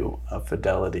expanded view of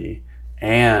fidelity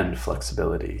and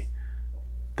flexibility,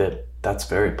 that's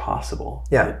very possible.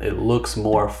 Yeah. It looks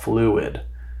more fluid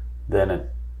than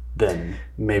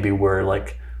maybe we're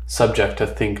like subject to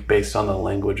think based on the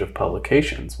language of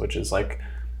publications, which is like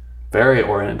very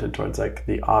oriented towards like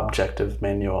the objective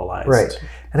manualized. Right.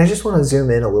 And I just want to zoom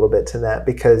in a little bit to that,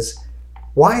 because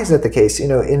why is that the case?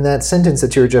 In that sentence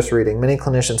that you were just reading, many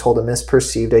clinicians hold a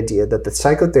misperceived idea that the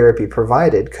psychotherapy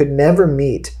provided could never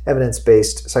meet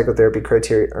evidence-based psychotherapy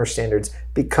criteria or standards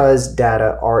because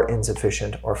data are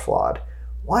insufficient or flawed.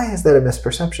 Why is that a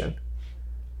misperception?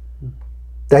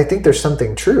 I think there's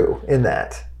something true in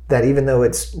that even though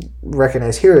it's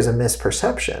recognized here as a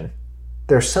misperception,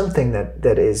 there's something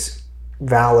that is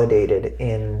validated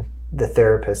in the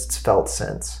therapist's felt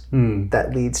sense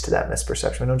that leads to that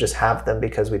misperception. We don't just have them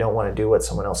because we don't want to do what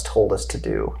someone else told us to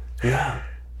do. Yeah.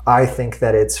 I think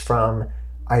that it's from,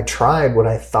 I tried what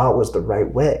I thought was the right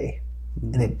way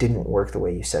and it didn't work the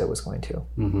way you said it was going to.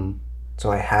 Mm-hmm. So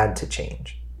I had to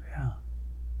change. Yeah.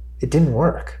 It didn't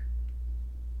work.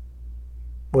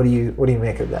 What do you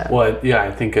make of that? Well, yeah,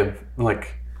 I think of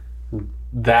like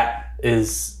that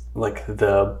is like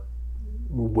the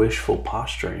wishful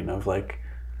posturing of like,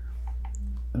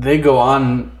 they go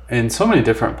on in so many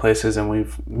different places, and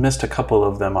we've missed a couple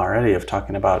of them already, of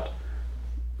talking about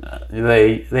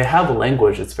they have a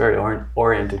language that's very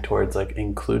oriented towards like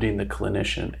including the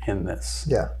clinician in this.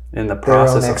 Yeah. In the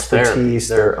process their own of therapy, expertise,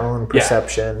 their own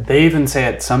perception. Yeah. They even say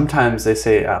it. Sometimes they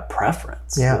say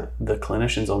preference. Yeah. The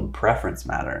clinician's own preference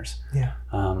matters. Yeah.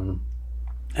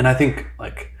 And I think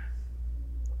like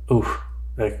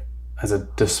as a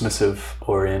dismissive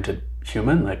oriented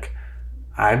human, like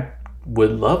I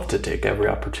would love to take every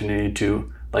opportunity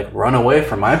to like run away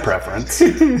from my preference.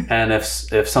 And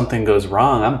if something goes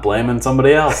wrong, I'm blaming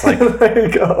somebody else. Like, there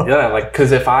you go. Yeah. Like,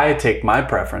 cause if I take my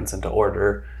preference into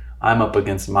order, I'm up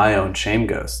against my own shame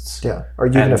ghosts. Yeah. Are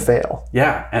you going to fail?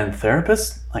 Yeah. And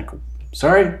therapists, like,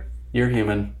 sorry, you're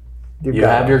human. You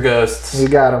have them. your ghosts. You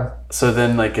got them. So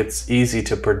then like it's easy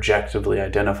to projectively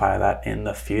identify that in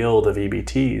the field of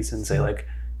EBTs and say like,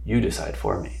 you decide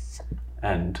for me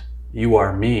and you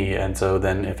are me. And so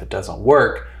then if it doesn't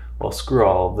work, well, screw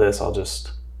all of this. I'll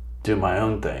just do my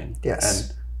own thing.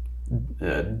 Yes.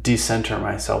 And decenter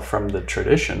myself from the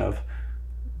tradition of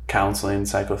counseling,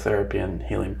 psychotherapy, and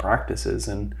healing practices.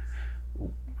 And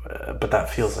but that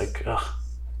feels like,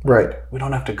 right. We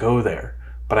don't have to go there,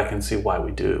 but I can see why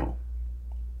we do.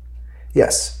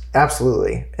 Yes,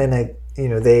 absolutely. And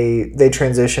they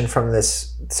transition from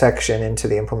this section into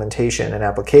the implementation and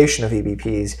application of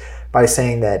EBPs by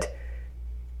saying that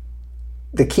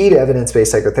the key to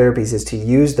evidence-based psychotherapies is to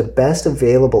use the best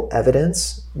available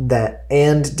evidence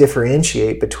and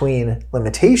differentiate between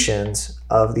limitations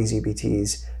of these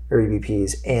EBTs or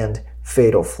EBPs and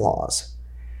fatal flaws.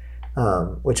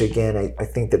 Which again, I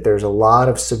think that there's a lot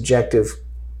of subjective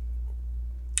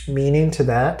meaning to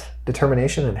that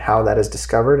determination and how that is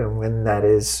discovered and when that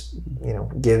is,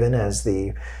 given as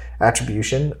the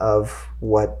attribution of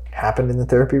what happened in the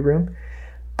therapy room.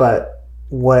 But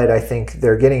what I think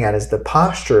they're getting at is the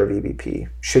posture of EBP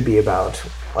should be about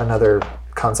another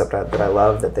concept that I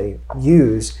love that they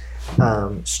use,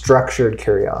 structured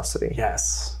curiosity.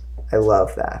 Yes. I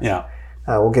love that. Yeah.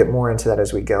 We'll get more into that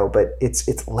as we go, but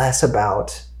it's less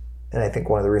about, and I think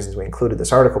one of the reasons we included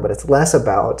this article, but it's less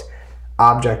about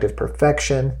objective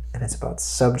perfection and it's about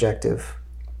subjective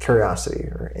curiosity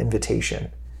or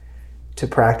invitation to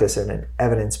practice in an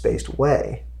evidence-based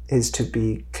way is to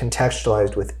be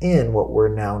contextualized within what we're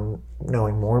now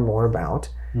knowing more and more about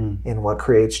and what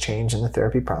creates change in the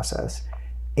therapy process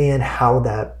and how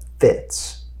that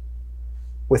fits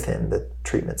within the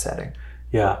treatment setting.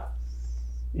 Yeah.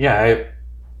 Yeah,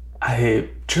 I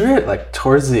drew it like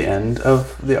towards the end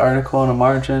of the article on a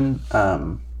margin.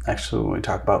 actually when we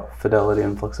talk about fidelity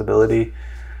and flexibility.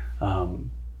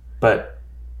 But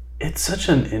it's such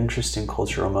an interesting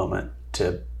cultural moment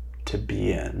to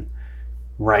be in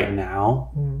right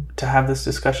now, to have this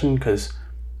discussion, because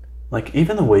like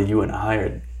even the way you and I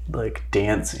are like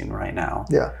dancing right now,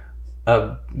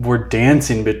 we're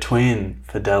dancing between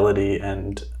fidelity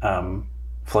and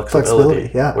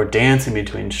flexibility. Yeah, we're dancing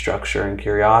between structure and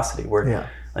curiosity. We're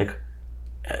like,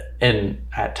 and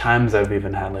at times I've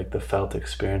even had like the felt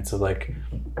experience of like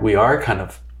we are kind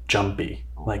of jumpy,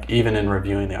 like even in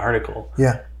reviewing the article.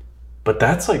 Yeah, but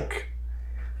that's like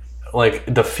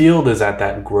the field is at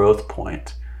that growth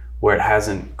point where it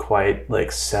hasn't quite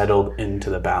like settled into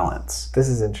the balance. This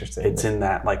is interesting. It's in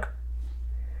that like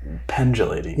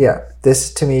pendulating. Yeah,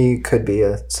 this to me could be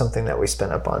something that we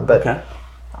spin up on. But okay.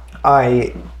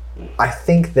 I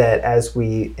think that as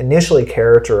we initially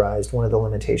characterized one of the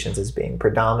limitations as being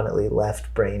predominantly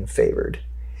left brain favored,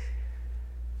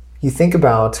 you think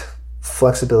about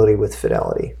flexibility with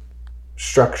fidelity,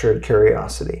 structured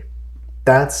curiosity.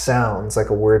 That sounds like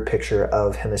a word picture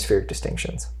of hemispheric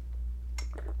distinctions.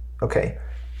 Okay,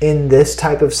 in this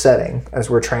type of setting, as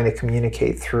we're trying to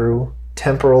communicate through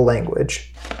temporal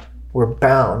language, we're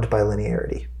bound by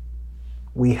linearity.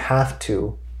 We have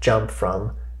to jump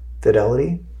from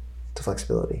fidelity to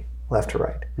flexibility, left to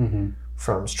right,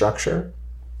 from structure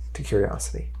to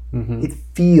curiosity. It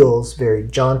feels very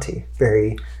jaunty,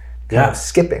 very kind of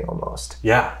skipping almost.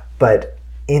 Yeah. But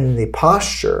in the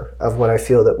posture of what I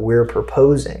feel that we're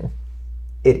proposing,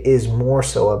 it is more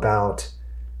so about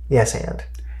yes and.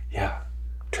 Yeah.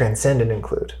 Transcend and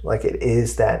include. Like it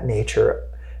is that nature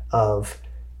of,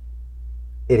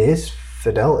 it is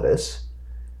fidelitous,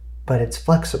 but it's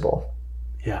flexible.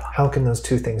 Yeah. How can those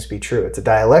two things be true? It's a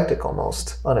dialectic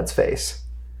almost on its face.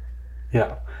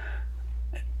 Yeah.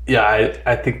 Yeah,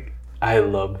 I think I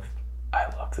love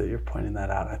that you're pointing that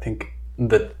out. I think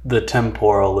the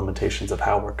temporal limitations of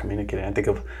how we're communicating. I think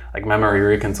of like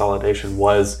memory reconsolidation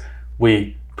was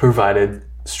we provided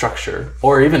structure,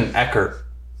 or even Eckert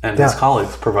and his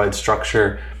colleagues provide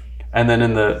structure, and then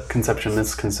in the conception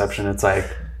misconception it's like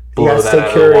blow that out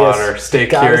of the water. Stay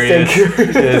curious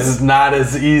is not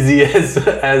as easy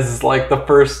as like the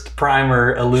first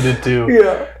primer alluded to.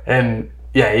 Yeah. And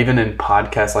yeah, even in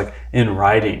podcasts, like in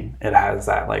writing, it has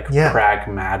that like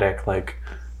pragmatic, like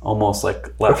almost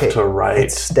like left to right.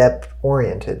 It's step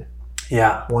oriented.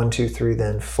 Yeah. 1, 2, 3,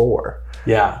 then 4.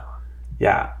 Yeah.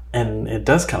 Yeah. And it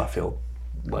does kind of feel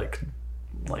like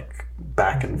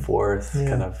back and forth,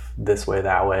 kind of this way,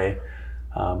 that way,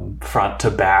 front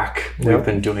to back. We've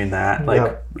been doing that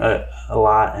a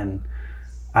lot. And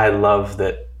I love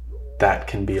that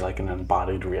can be like an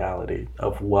embodied reality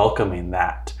of welcoming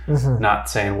that, not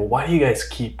saying, well, why do you guys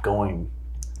keep going?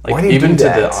 Like even to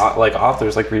the like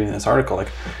authors like reading this article, like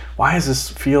why does this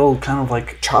feel kind of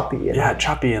like choppy?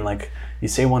 Choppy, and like you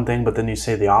say one thing but then you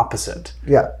say the opposite.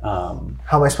 Yeah. How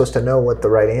am I supposed to know what the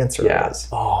right answer is?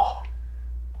 Oh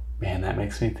man, that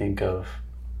makes me think of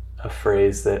a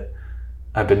phrase that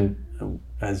I've been,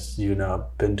 as you know,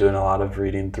 I've been doing a lot of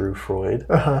reading through Freud.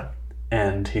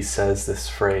 And he says this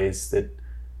phrase that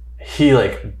he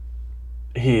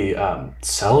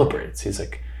celebrates. He's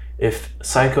like, if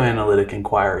psychoanalytic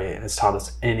inquiry has taught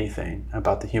us anything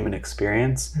about the human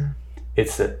experience,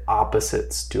 it's that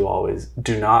opposites do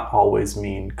not always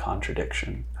mean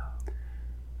contradiction.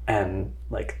 And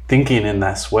like thinking in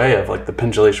this way of like the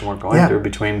pendulation we're going through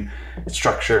between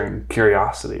structure and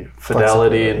curiosity,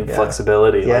 fidelity and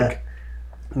flexibility, like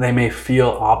they may feel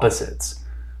opposites,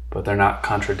 but they're not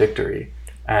contradictory.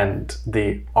 And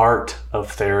the art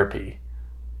of therapy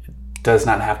does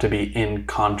not have to be in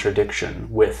contradiction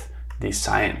with the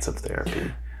science of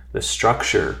therapy. The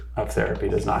structure of therapy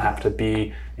does not have to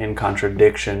be in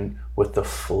contradiction with the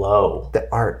flow. The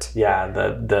art. Yeah,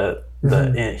 the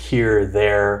here,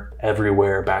 there,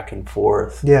 everywhere, back and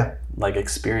forth. Yeah. Like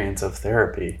experience of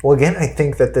therapy. Well, again, I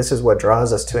think that this is what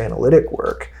draws us to analytic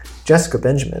work. Jessica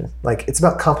Benjamin, like it's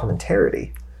about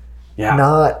complementarity. Yeah.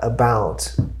 Not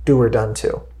about do or done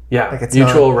to. Yeah. Like it's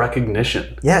mutual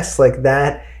recognition. Yes, like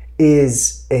that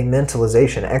is a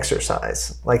mentalization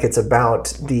exercise. Like it's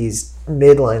about these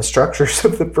midline structures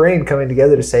of the brain coming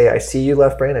together to say, I see you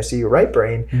left brain, I see you right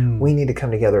brain. We need to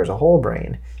come together as a whole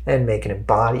brain and make an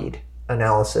embodied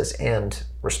analysis and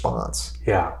response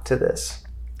to this.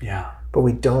 Yeah. But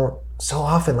we don't, so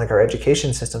often like our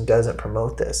education system doesn't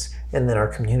promote this, and then our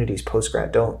communities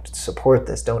post-grad don't support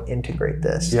this, don't integrate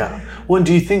this. Yeah. Well, and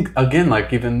do you think, again,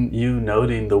 like even you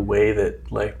noting the way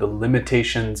that like the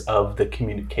limitations of the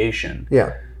communication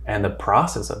And the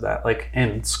process of that, like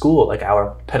in school, like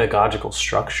our pedagogical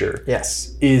structure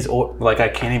Yes. is, or like, I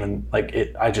can't even, like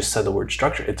it, I just said the word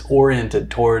structure. It's oriented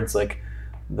towards like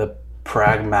the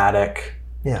pragmatic,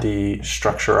 the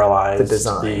structuralized, the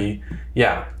design,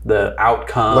 the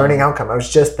outcome. Learning outcome. I was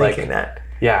just thinking that.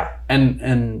 Yeah.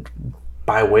 And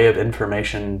by way of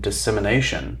information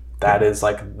dissemination, that is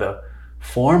like the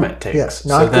form it takes. Yes,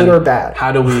 not good or bad.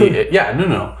 How do we,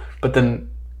 no. But then,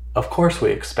 of course,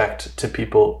 we expect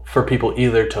for people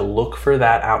either to look for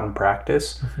that out in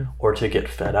practice or to get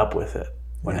fed up with it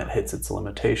when it hits its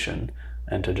limitation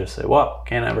and to just say, well,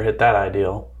 can't ever hit that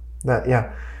ideal.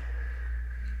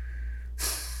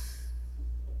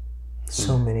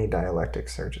 So many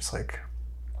dialectics are just like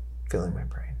filling my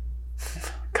brain.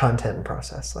 Content and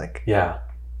process, like.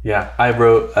 I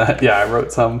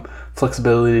wrote some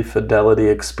flexibility, fidelity,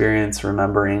 experience,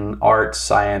 remembering, art,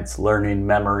 science, learning,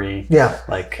 memory.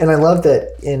 And I love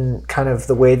that in kind of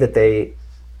the way that they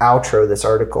outro this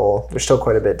article. There's still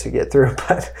quite a bit to get through,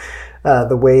 but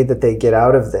the way that they get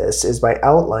out of this is by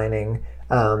outlining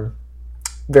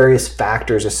various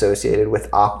factors associated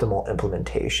with optimal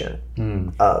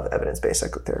implementation of evidence-based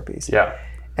psychotherapies.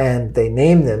 And they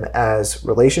name them as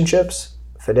relationships,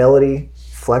 fidelity,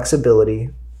 flexibility,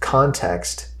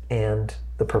 context, and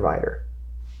the provider.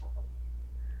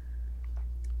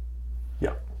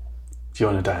 Do you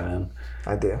want to dive in?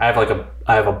 I do. I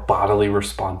have a bodily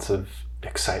responsive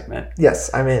excitement.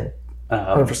 Yes, I'm in.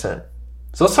 100%.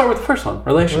 So let's start with the first one,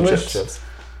 relationships.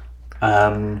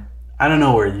 I don't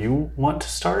know where you want to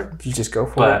start. You just go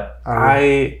for it. But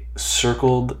I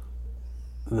circled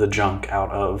the junk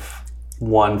out of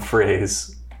one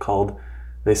phrase called,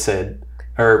 they said,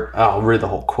 or I'll read the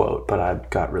whole quote, but I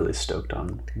got really stoked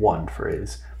on one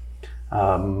phrase.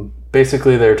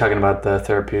 Basically, they're talking about the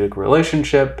therapeutic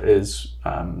relationship is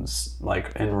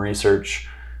like in research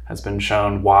has been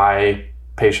shown why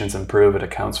patients improve. It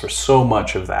accounts for so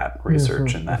much of that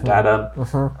research and that data.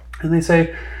 And they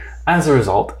say, as a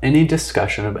result, any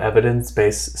discussion of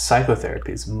evidence-based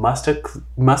psychotherapies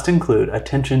must include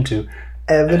attention to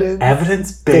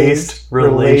evidence-based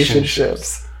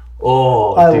relationships.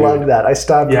 Oh, I love that. I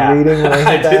stopped reading when I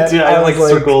heard that. I did too. I like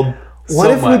circled what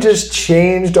if we just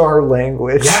changed our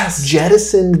language,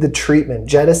 jettisoned the treatment,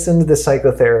 jettisoned the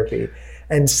psychotherapy,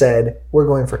 and said, we're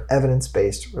going for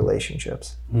evidence-based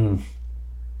relationships?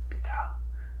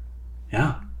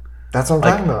 Yeah. That's what I'm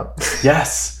talking about.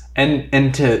 Yes.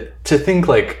 And to think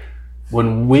like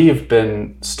when we've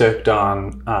been stoked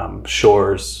on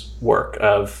Shore's work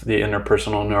of the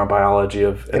interpersonal neurobiology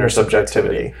of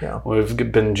intersubjectivity,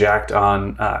 we've been jacked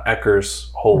on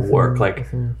Ecker's whole work.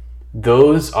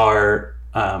 Those are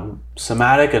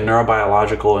somatic and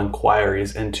neurobiological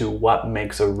inquiries into what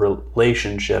makes a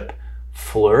relationship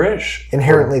flourish.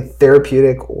 Inherently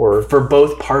therapeutic or... For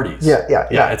both parties.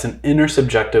 Yeah. It's an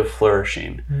intersubjective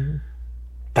flourishing.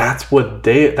 That's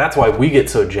why we get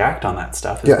so jacked on that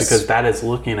stuff, is because that is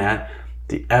looking at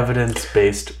the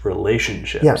evidence-based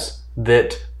relationships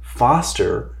that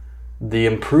foster the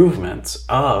improvements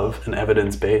of an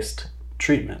evidence-based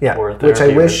treatment or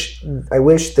therapy. Which I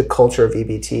wish the culture of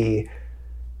EBT,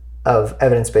 of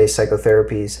evidence-based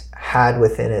psychotherapies, had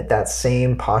within it that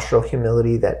same postural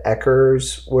humility that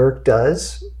Ecker's work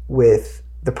does with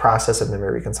the process of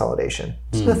memory reconsolidation.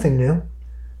 It's nothing new.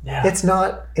 It's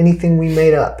not anything we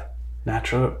made up.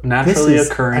 Naturally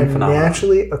occurring phenomenon.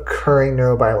 Naturally occurring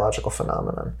neurobiological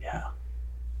phenomenon. Yeah.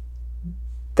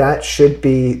 That should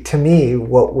be, to me,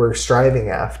 what we're striving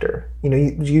after.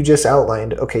 You just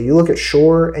outlined, okay, you look at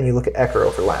Shore and you look at Ecker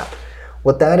overlap.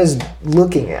 What that is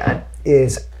looking at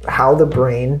is how the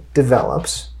brain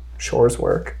develops, Shore's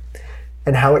work,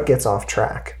 and how it gets off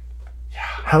track. Yeah.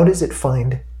 How does it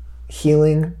find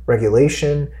healing,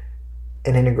 regulation,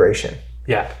 and integration?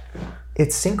 Yeah.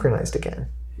 It's synchronized again.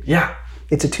 Yeah.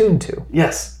 It's attuned to.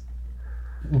 Yes.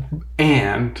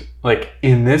 And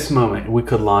in this moment, we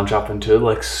could launch up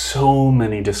into so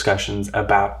many discussions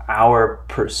about our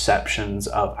perceptions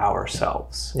of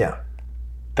ourselves. Yeah.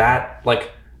 That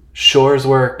Shore's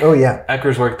work,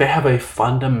 Ecker's work, they have a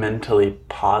fundamentally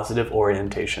positive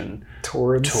orientation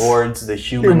towards the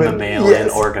human mammalian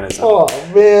organism. Oh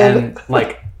man. And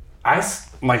I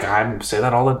say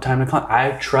that all the time to clients.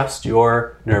 I trust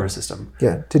your nervous system.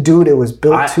 Yeah, to do what it was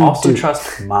built to do. I also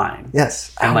trust mine.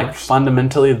 Yes. And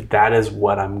fundamentally, that is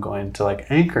what I'm going to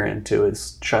anchor into,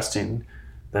 is trusting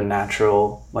the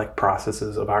natural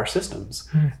processes of our systems.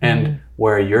 And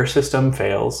where your system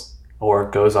fails or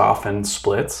goes off and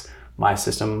splits, my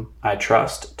system, I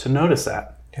trust to notice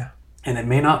that. Yeah. And it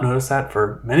may not notice that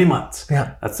for many months.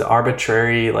 Yeah. That's the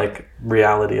arbitrary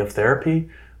reality of therapy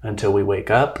until we wake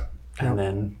up. And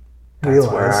then That's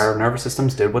where our nervous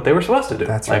systems did what they were supposed to do.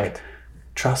 That's like, right.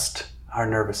 Trust our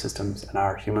nervous systems and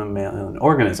our human mammalian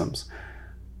organisms.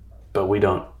 But we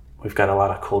don't. We've got a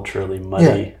lot of culturally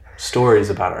muddy stories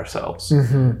about ourselves.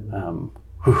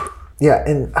 Yeah,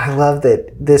 and I love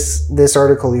that this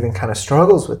article even kind of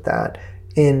struggles with that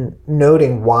in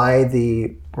noting why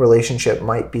the relationship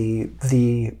might be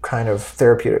the kind of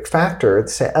therapeutic factor.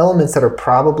 So elements that are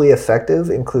probably effective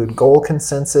include goal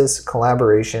consensus,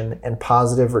 collaboration, and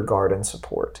positive regard and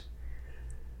support.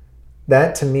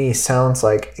 That to me sounds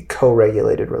like a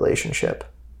co-regulated relationship.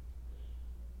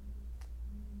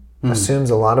 Assumes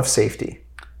a lot of safety.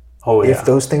 Oh, yeah. If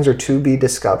those things are to be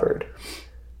discovered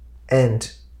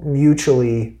and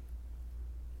mutually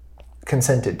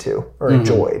consented to or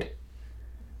enjoyed,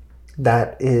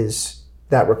 that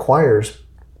requires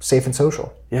safe and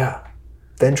social. Yeah.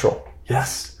 Ventral.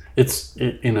 Yes. This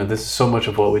is so much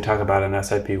of what we talk about in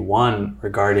SIP 1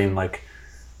 regarding like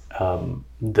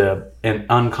the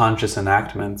unconscious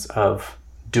enactments of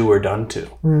do or done to.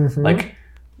 Like,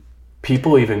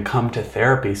 people even come to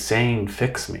therapy saying,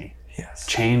 fix me,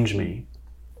 change me,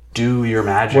 do your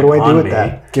magic on me. What do I do with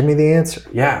that? Give me the answer.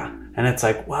 Yeah. And it's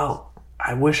like, well,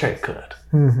 I wish I could,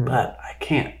 but I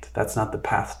can't. That's not the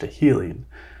path to healing.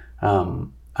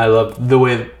 I love the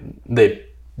way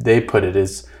they put it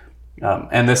is,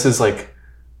 and this is like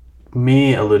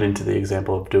me alluding to the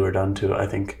example of do or done to, I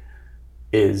think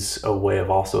is a way of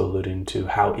also alluding to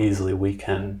how easily we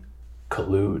can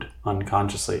collude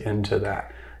unconsciously into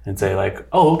that and say like,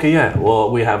 oh, okay, yeah,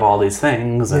 well, we have all these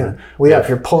things. And if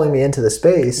you're pulling me into the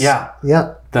space,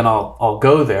 then I'll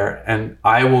go there, and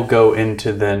I will go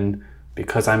into then,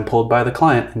 because I'm pulled by the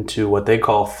client, into what they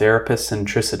call therapist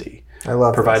centricity. I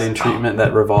love providing treatment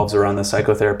that revolves around the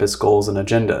psychotherapist's goals and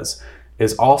agendas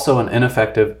is also an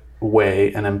ineffective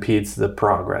way and impedes the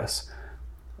progress.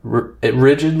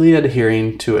 Rigidly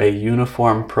adhering to a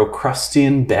uniform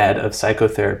Procrustean bed of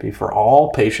psychotherapy for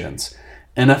all patients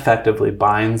ineffectively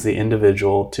binds the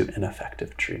individual to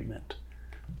ineffective treatment.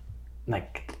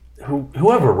 Like,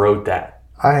 whoever wrote that,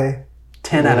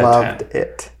 10 out of 10. Loved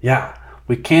it. Yeah,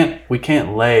 we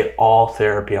can't lay all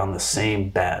therapy on the same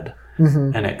bed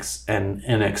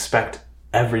and expect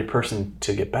every person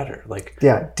to get better. Like,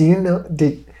 yeah, do you know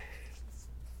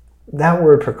that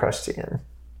word Procrustean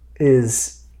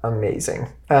is amazing.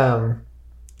 And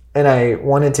I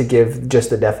wanted to give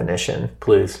just a definition.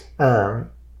 Please.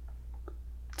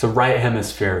 It's a right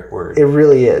hemispheric word. It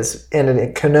really is. And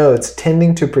it connotes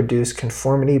tending to produce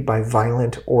conformity by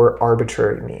violent or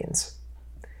arbitrary means.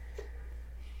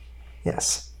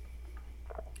 Yes.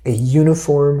 A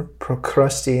uniform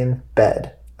Procrustean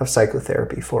bed of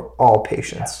psychotherapy for all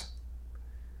patients.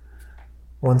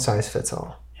 One size fits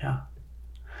all. Yeah.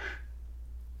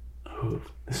 Ooh,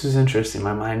 this is interesting.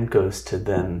 My mind goes to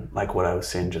then, like what I was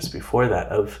saying just before that,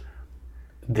 of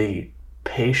the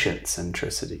patient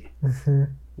centricity.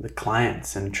 The client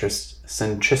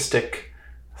centristic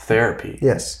therapy.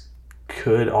 Yes.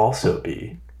 Could also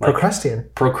be like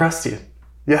Procrustean.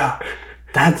 Yeah.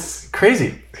 That's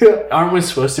crazy. Yeah. Aren't we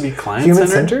supposed to be client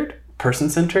Human-centered?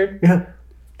 Person-centered? Yeah.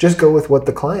 Just go with what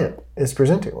the client is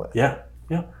presenting with. Yeah.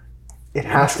 Yeah. It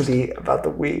has to be about the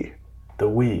we. The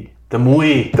we. The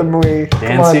mui. The mui. Dan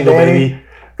Come on, Siegel, Danny. baby.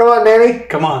 Come on, Danny.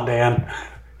 Come on, Dan.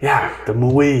 Yeah. The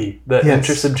mui. The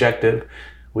intersubjective.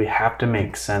 We have to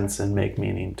make sense and make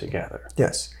meaning together.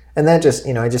 Yes. And that just,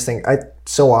 I just think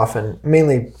so often,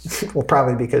 mainly, well,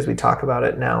 probably because we talk about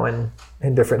it now in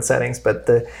different settings, but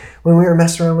when we were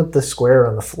messing around with the square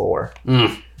on the floor,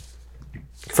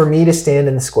 for me to stand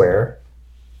in the square,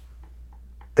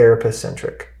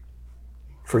 therapist-centric.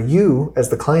 For you, as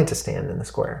the client, to stand in the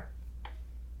square,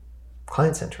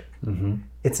 client-centric.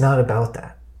 It's not about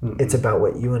that. It's about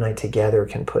what you and I together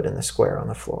can put in the square on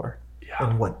the floor.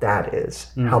 And what that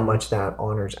is, how much that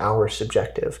honors our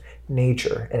subjective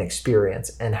nature and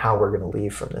experience and how we're going to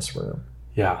leave from this room.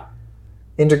 Yeah.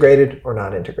 Integrated or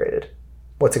not integrated?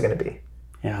 What's it going to be?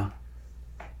 Yeah.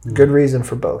 Good reason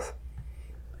for both.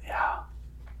 Yeah.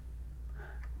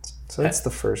 So that's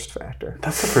the first factor.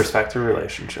 That's the first factor,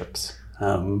 relationships.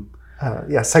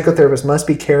 Psychotherapists must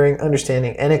be caring,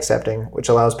 understanding, and accepting, which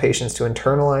allows patients to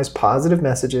internalize positive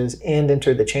messages and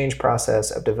enter the change process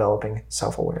of developing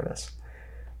self-awareness.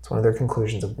 It's one of their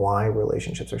conclusions of why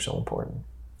relationships are so important.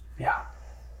 Yeah.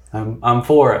 I'm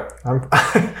for it.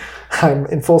 I'm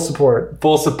in full support.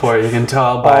 Full support. You can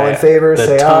tell by all in favor, the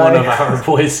say tone aye. of our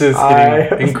voices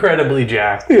getting incredibly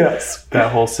jacked. Yes.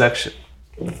 That whole section.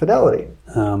 Fidelity.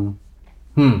 What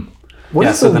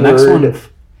does so the next one,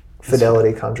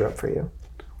 fidelity conjure up for you?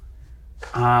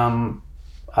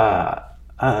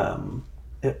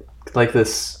 Like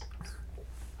this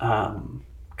kind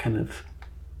kind of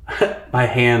my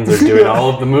hands are doing all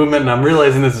of the movement, and I'm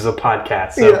realizing this is a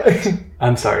podcast, so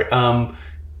I'm sorry.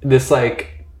 This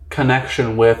like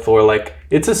connection with, or like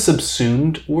it's a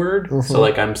subsumed word, so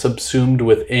like I'm subsumed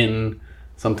within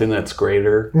something that's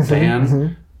greater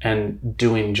than, and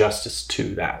doing justice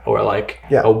to that, or like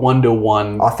a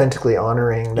one-to-one, authentically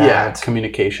honoring that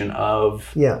communication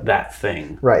of that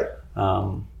thing, right?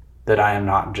 That I am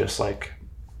not just like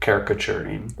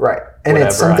caricaturing, right? And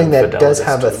it's something that does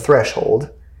have a threshold.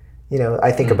 You know,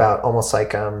 I think about almost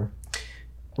like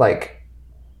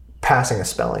passing a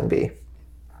spelling bee.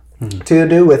 To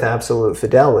do with absolute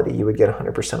fidelity, you would get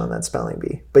 100% on that spelling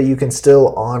bee, but you can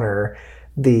still honor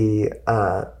the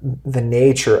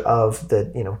nature of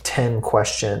the 10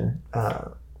 question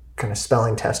kind of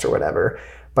spelling test or whatever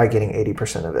by getting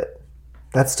 80% of it.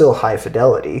 That's still high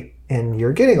fidelity, and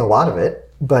you're getting a lot of it,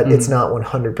 but it's not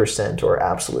 100% or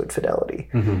absolute fidelity.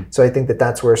 So I think that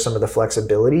that's where some of the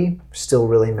flexibility still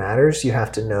really matters. You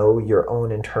have to know your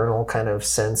own internal kind of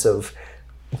sense of,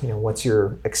 what's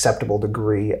your acceptable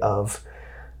degree of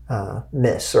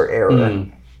miss or error.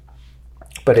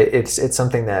 But it's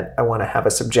something that I want to have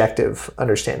a subjective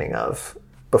understanding of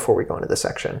before we go into the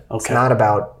section. Okay. It's not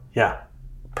about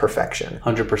perfection.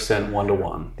 100%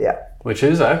 one-to-one. Yeah. Which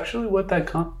is actually what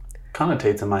that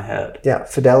connotates in my head. Yeah,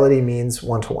 fidelity means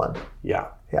one-to-one. Yeah.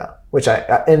 Yeah, which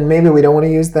and maybe we don't want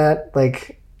to use that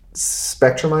like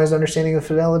spectrumized understanding of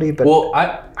fidelity, but... Well,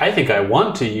 I think I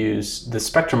want to use the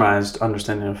spectrumized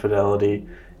understanding of fidelity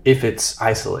if it's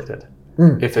isolated.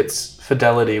 If it's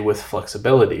fidelity with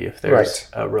flexibility, if there's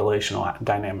a relational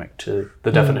dynamic to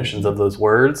the definitions of those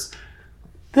words,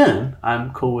 then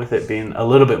I'm cool with it being a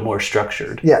little bit more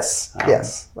structured. Yes,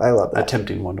 yes, I love that.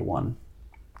 Attempting one-to-one.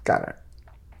 Got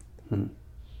it.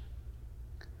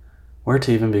 Where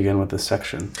to even begin with this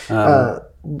section?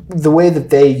 The way that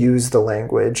they use the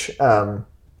language,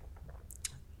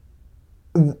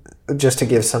 just to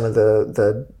give some of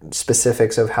the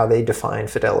specifics of how they define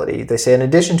fidelity. They say, in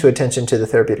addition to attention to the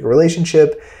therapeutic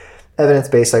relationship,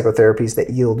 evidence-based psychotherapies that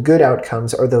yield good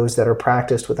outcomes are those that are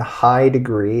practiced with a high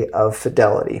degree of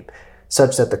fidelity,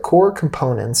 such that the core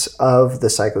components of the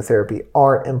psychotherapy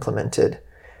are implemented.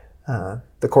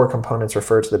 The core components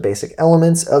refer to the basic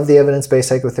elements of the evidence-based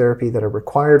psychotherapy that are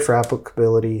required for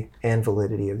applicability and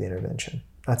validity of the intervention.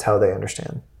 That's how they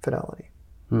understand fidelity.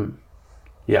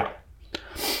 Yeah.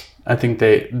 I think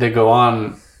they go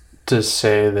on to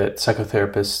say that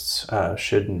psychotherapists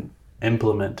shouldn't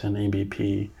implement an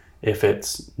EBP if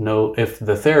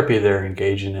the therapy they're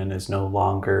engaging in is no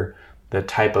longer the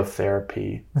type of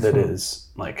therapy that is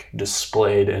like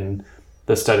displayed in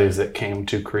the studies that came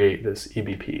to create this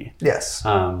EBP. Yes.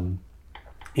 And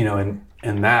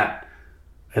that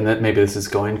maybe this is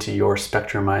going to your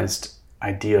spectrumized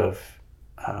idea of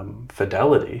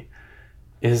fidelity,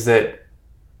 is that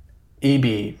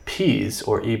EBPs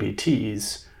or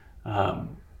EBTs,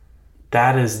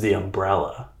 that is the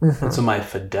umbrella. And so my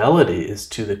fidelity is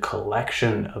to the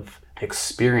collection of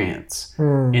experience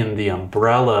in the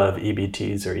umbrella of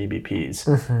EBTs or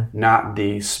EBPs, not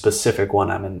the specific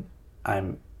one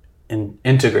I'm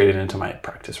integrated into my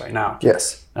practice right now.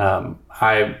 Yes.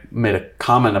 I made a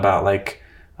comment about like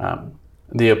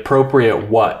the appropriate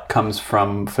what comes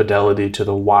from fidelity to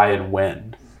the why and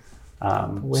when.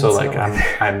 So like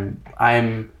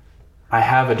I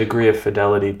have a degree of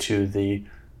fidelity to the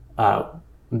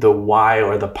why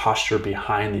or the posture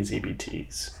behind these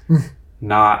EBTs,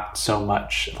 not so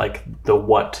much like the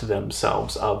what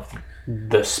themselves of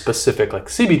the specific like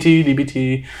CBT,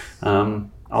 DBT,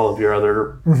 all of your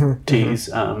other T's.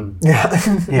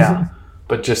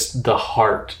 But just the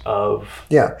heart of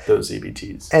those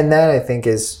EBTs. And that I think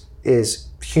is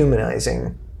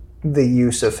humanizing the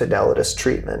use of fidelitous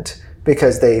treatment,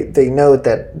 because they note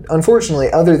that,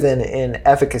 unfortunately, other than in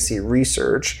efficacy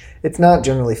research, it's not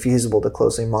generally feasible to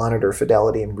closely monitor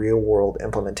fidelity in real-world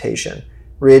implementation.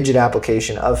 Rigid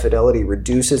application of fidelity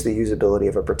reduces the usability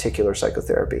of a particular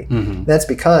psychotherapy. That's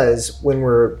because when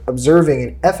we're observing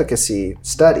an efficacy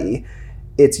study,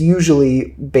 it's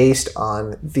usually based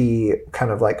on the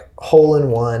kind of like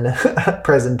hole-in-one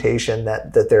presentation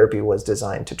that the therapy was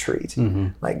designed to treat.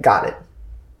 Like, got it.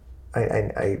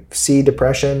 I see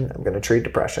depression, I'm going to treat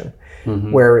depression.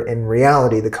 Where in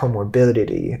reality, the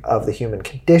comorbidity of the human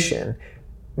condition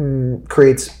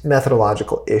creates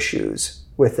methodological issues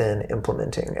within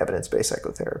implementing evidence-based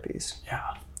psychotherapies.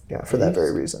 Yeah, for that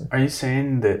very reason. Are you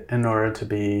saying that in order to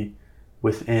be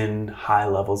within high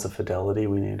levels of fidelity,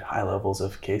 we need high levels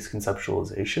of case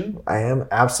conceptualization? I am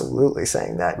absolutely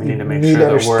saying that. We need to make sure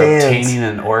that we're obtaining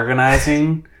and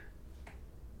organizing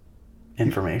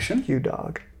information. You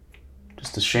dog.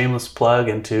 Just a shameless plug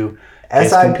into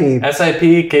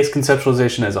SIP. Case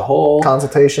conceptualization as a whole.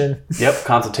 Consultation. Yep,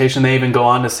 consultation. They even go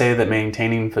on to say that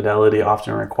maintaining fidelity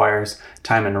often requires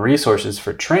time and resources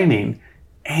for training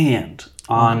and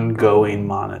ongoing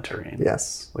monitoring.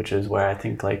 Yes. Which is where I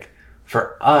think, like,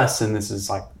 for us, and this is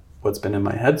like what's been in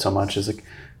my head so much, is like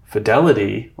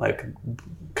fidelity, like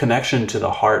connection to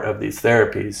the heart of these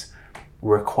therapies,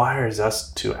 requires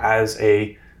us to, as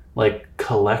a like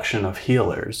collection of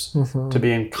healers, to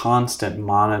be in constant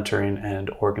monitoring and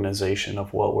organization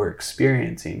of what we're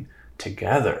experiencing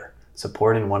together,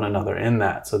 supporting one another in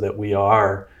that, so that we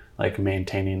are like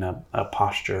maintaining a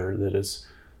posture that is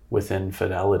within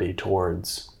fidelity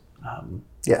towards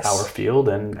our field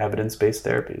and evidence-based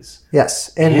therapies.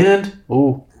 Yes. And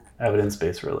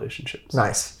evidence-based relationships.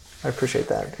 Nice. I appreciate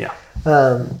that. Yeah.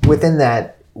 Within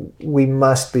that, we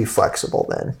must be flexible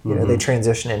then. You know, they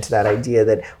transition into that idea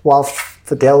that while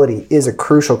fidelity is a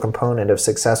crucial component of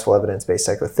successful evidence-based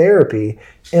psychotherapy,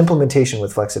 implementation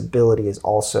with flexibility is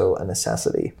also a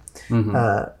necessity.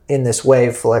 In this way,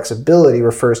 flexibility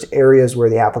refers to areas where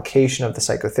the application of the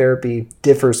psychotherapy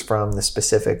differs from the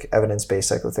specific evidence-based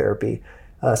psychotherapy,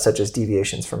 such as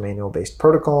deviations from manual-based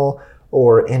protocol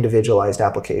or individualized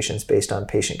applications based on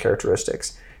patient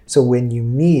characteristics. So when you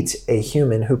meet a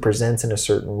human who presents in a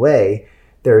certain way,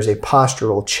 there's a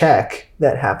postural check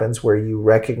that happens where you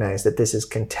recognize that this is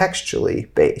contextually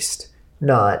based,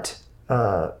 not,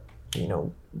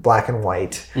 black and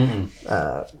white, kind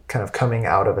of coming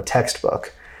out of a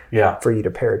textbook for you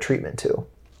to pair a treatment to.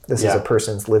 This is a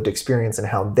person's lived experience and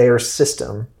how their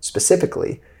system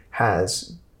specifically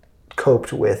has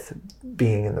coped with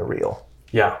being in the real.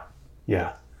 Yeah.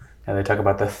 And they talk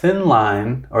about the thin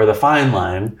line or the fine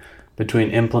line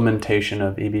between implementation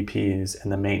of EBPs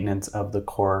and the maintenance of the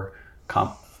core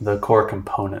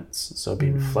components. So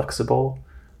being flexible,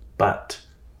 but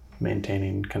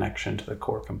maintaining connection to the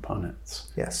core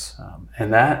components. Yes.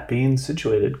 And that being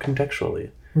situated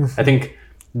contextually. I think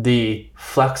the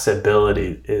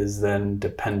flexibility is then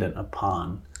dependent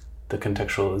upon the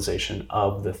contextualization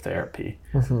of the therapy.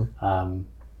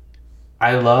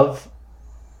 I love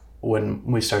when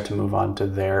we start to move on to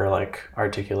their like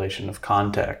articulation of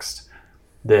context,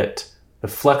 that the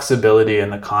flexibility in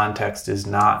the context is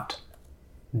not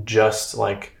just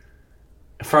like,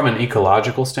 from an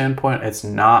ecological standpoint, it's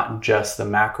not just the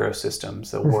macro systems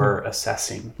that we're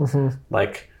assessing.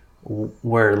 Like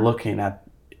we're looking at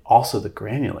also the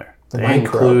granular. They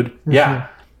include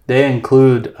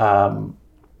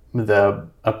the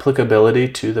applicability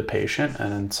to the patient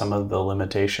and some of the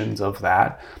limitations of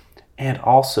that, and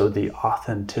also the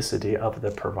authenticity of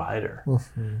the provider.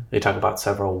 They talk about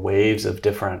several waves of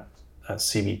different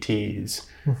CBTs,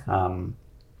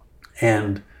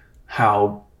 and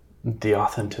how the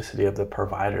authenticity of the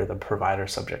provider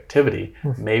subjectivity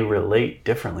may relate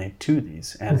differently to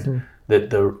these, and that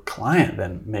the client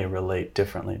then may relate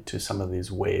differently to some of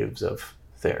these waves of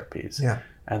therapies.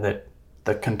 And that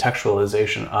the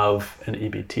contextualization of an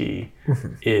EBT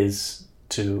is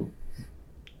to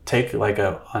take like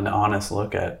an honest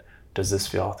look at, does this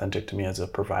feel authentic to me as a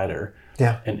provider?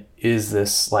 And is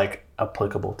this like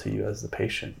applicable to you as the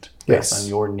patient based on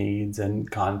your needs and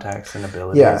contacts and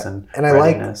abilities and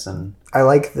readiness? I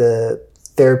like the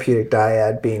therapeutic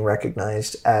dyad being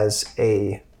recognized as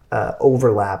a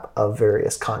overlap of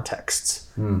various contexts,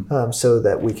 so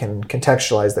that we can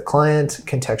contextualize the client,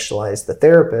 contextualize the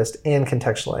therapist, and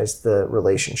contextualize the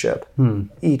relationship,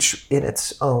 each in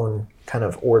its own kind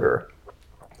of order.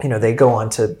 You know, they go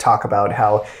on to talk about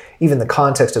how even the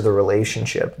context of the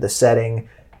relationship, the setting,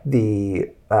 the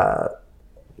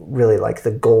really like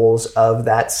the goals of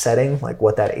that setting, like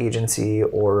what that agency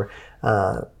or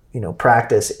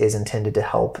practice is intended to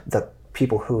help the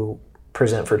people who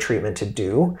present for treatment to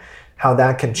do, how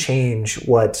that can change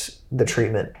what the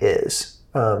treatment is.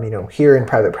 Here in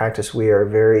private practice, we are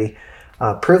very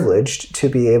privileged to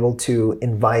be able to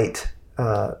invite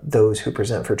those who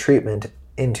present for treatment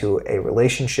into a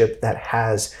relationship that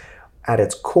has at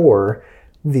its core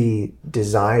the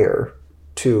desire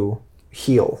to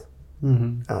heal,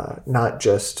 not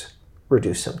just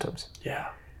reduce symptoms,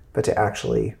 but to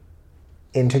actually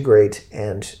integrate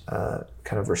and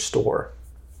kind of restore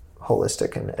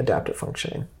holistic and adaptive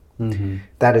functioning.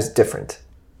 That is different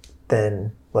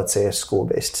than, let's say, a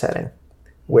school-based setting,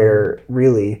 where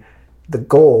really the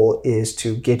goal is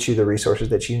to get you the resources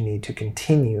that you need to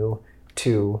continue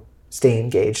to stay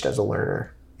engaged as a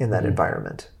learner in that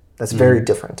environment. That's very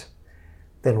different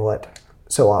than what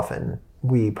so often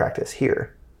we practice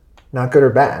here. Not good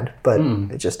or bad, but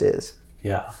it just is.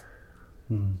 What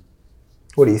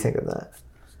do you think of that?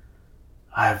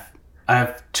 I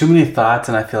have too many thoughts,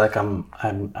 and I feel like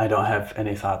I don't have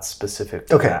any thoughts specific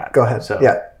to that. Okay, go ahead. So,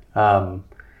 yeah.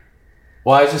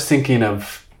 Well, I was just thinking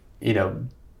of,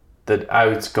 that I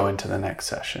was going to the next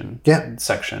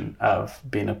section of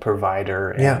being a provider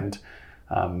and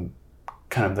kind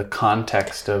of the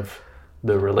context of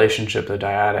the relationship, the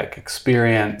dyadic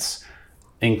experience,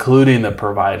 including the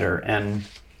provider. And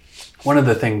one of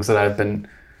the things that I've been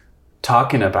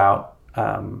talking about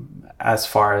as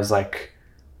far as like,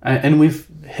 and we've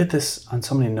hit this on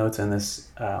so many notes in this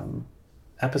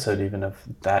episode, even of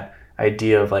that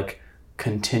idea of like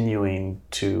continuing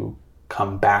to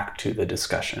come back to the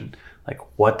discussion. Like,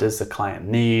 what does the client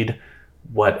need?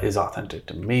 What is authentic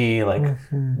to me? Like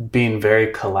being very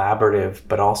collaborative,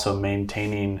 but also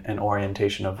maintaining an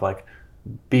orientation of like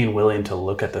being willing to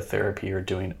look at the therapy you're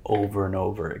doing over and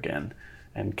over again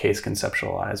and case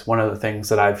conceptualize. One of the things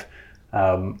that I've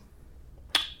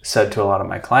said to a lot of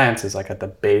my clients is like at the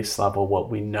base level, what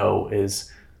we know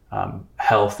is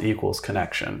health equals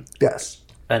connection. Yes.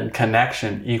 And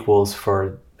connection equals,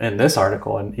 for in this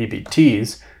article in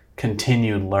EBTs,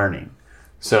 continued learning.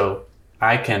 So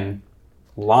I can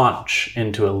launch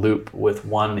into a loop with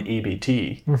one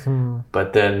EBT,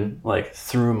 but then like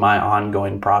through my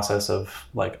ongoing process of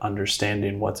like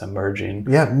understanding what's emerging.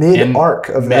 Yeah, mid-arc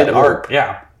of that loop.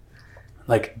 Yeah.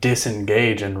 Like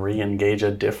disengage and re-engage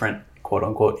a different quote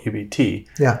unquote EBT.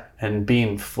 Yeah. And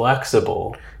being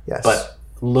flexible, yes, but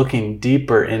looking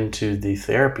deeper into the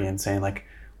therapy and saying like,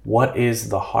 what is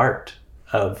the heart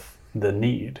of the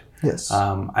need? Yes.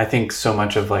 I think so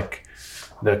much of like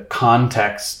the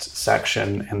context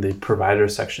section and the provider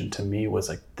section to me was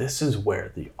like, this is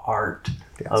where the art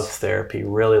of therapy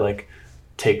really like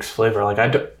takes flavor. Like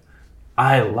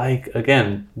I like,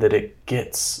 again, that it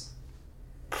gets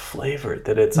flavored,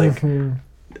 that it's like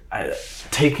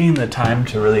taking the time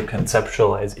to really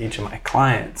conceptualize each of my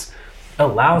clients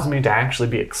allows me to actually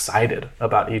be excited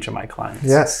about each of my clients.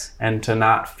 Yes. And to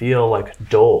not feel like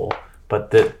dull,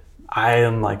 but that I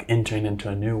am like entering into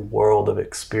a new world of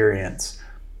experience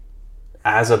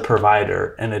as a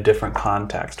provider in a different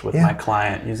context with my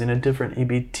client using a different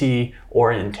EBT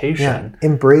orientation. Yeah.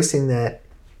 Embracing that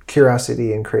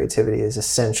curiosity and creativity is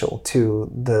essential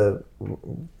to the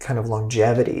kind of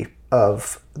longevity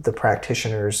of the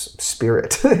practitioner's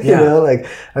spirit. you know, like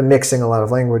I'm mixing a lot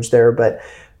of language there, but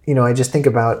I just think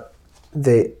about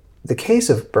the case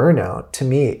of burnout to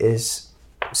me is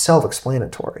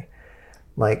self-explanatory.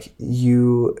 Like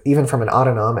even from an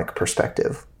autonomic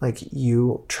perspective, like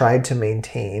you tried to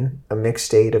maintain a mixed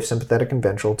state of sympathetic and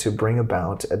ventral to bring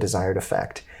about a desired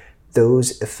effect.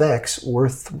 Those effects were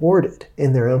thwarted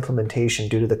in their implementation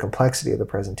due to the complexity of the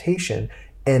presentation,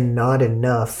 and not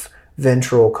enough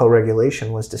ventral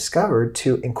co-regulation was discovered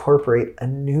to incorporate a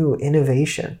new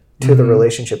innovation to the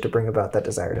relationship to bring about that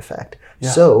desired effect. Yeah.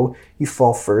 So you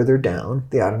fall further down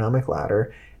the autonomic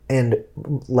ladder, and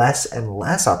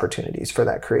less opportunities for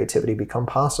that creativity become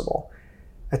possible.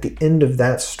 At the end of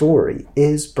that story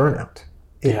is burnout.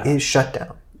 It is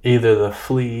shutdown. Either the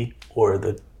flee or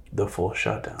the full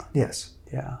shutdown. Yes.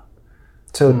 Yeah.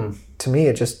 So to me,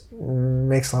 it just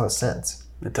makes a lot of sense.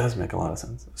 It does make a lot of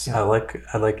sense. Yeah.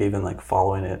 I like even like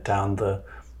following it down the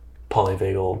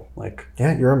polyvagal, like.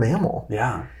 Yeah, you're a mammal.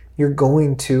 Yeah. You're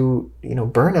going to,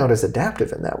 burnout is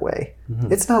adaptive in that way.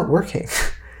 It's not working.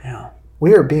 Yeah.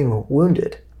 We are being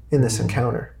wounded in this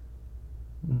encounter.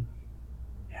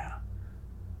 Yeah.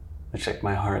 Which like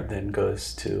my heart then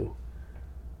goes to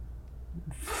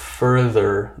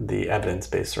further the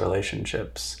evidence-based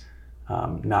relationships,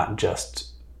 not just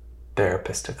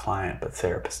therapist to client, but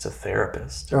therapist to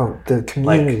therapist. Oh, the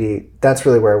community, that's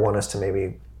really where I want us to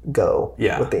maybe go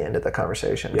with the end of the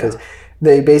conversation, because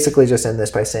they basically just end this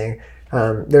by saying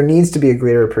there needs to be a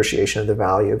greater appreciation of the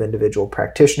value of individual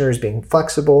practitioners being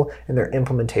flexible in their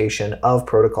implementation of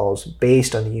protocols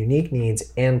based on the unique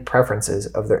needs and preferences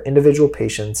of their individual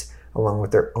patients along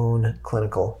with their own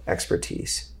clinical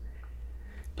expertise.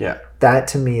 Yeah. That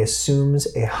to me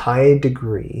assumes a high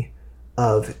degree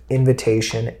of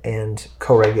invitation and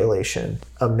co-regulation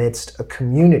amidst a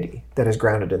community that is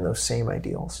grounded in those same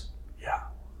ideals. Yeah.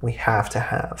 We have to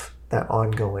have that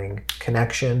ongoing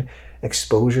connection,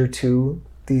 exposure to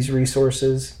these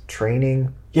resources,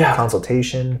 training,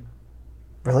 consultation,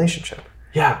 relationship.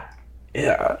 Yeah.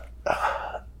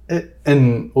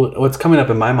 And what's coming up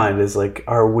in my mind is like,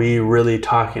 are we really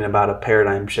talking about a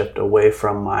paradigm shift away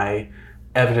from my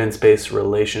evidence-based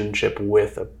relationship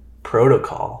with a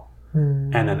protocol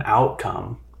and an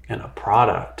outcome and a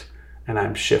product, and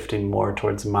I'm shifting more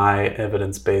towards my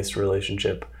evidence-based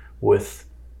relationship with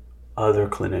other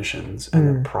clinicians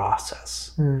and the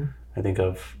process? I think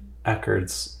of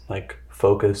Eckhard's like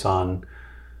focus on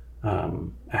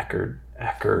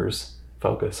Ecker's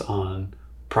focus on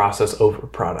process over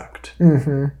product.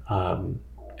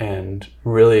 And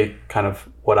really kind of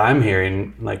what I'm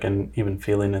hearing, like, and even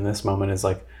feeling in this moment is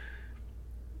like,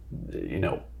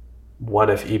 what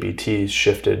if EBT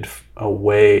shifted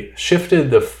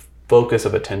the focus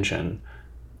of attention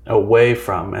away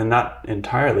from, and not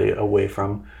entirely away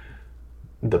from,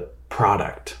 the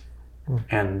product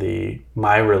and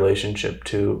my relationship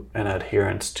to an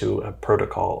adherence to a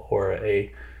protocol or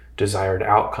a desired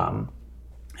outcome,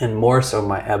 and more so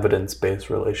my evidence-based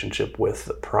relationship with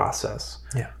the process,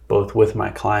 both with my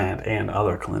client and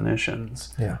other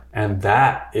clinicians. And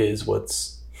that is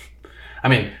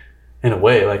in a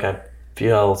way, like, I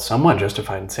feel somewhat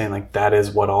justified in saying, like, that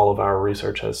is what all of our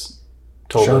research has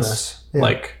told us.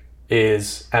 Like,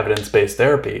 is evidence-based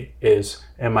therapy is,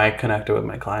 am I connected with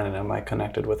my client and am I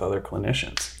connected with other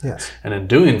clinicians? And in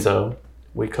doing so,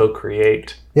 we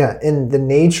co-create. And the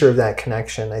nature of that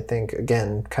connection, I think,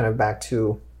 again, kind of back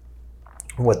to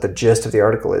what the gist of the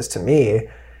article is to me,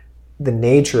 the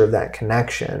nature of that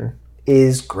connection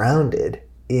is grounded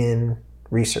in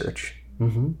research,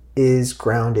 is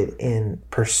grounded in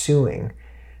pursuing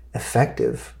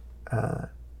effective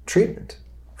treatment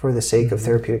for the sake of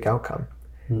therapeutic outcome.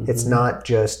 It's not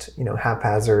just,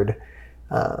 haphazard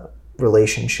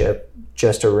relationship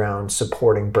just around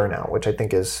supporting burnout, which I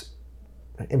think is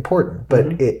important,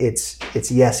 but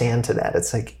it's yes and to that.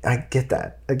 It's like, I get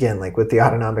that. Again, like with the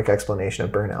autonomic explanation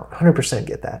of burnout, 100%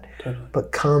 get that.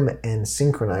 But come and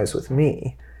synchronize with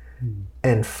me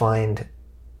and find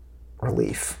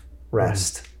relief,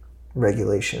 rest,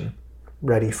 regulation,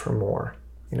 ready for more.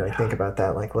 I think about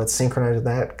that, like, let's synchronize with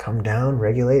that, come down,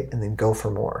 regulate, and then go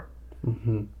for more.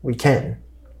 We can,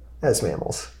 as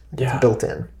mammals. It's built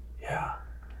in.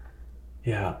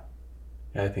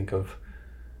 I think of,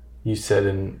 you said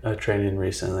in a training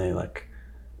recently, like,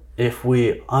 if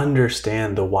we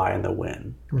understand the why and the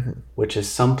when, which is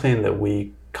something that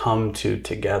we come to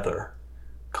together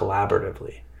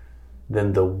collaboratively,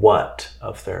 then the what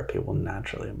of therapy will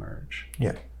naturally emerge.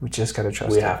 We just got to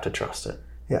trust it. We have to trust it.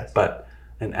 But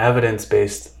an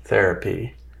evidence-based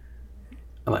therapy,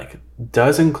 like,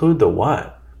 does include the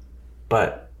what,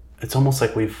 but it's almost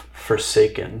like we've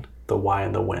forsaken the why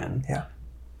and the when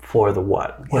for the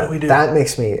what. What do we do? That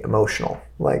makes me emotional,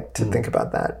 like, to think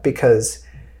about that, because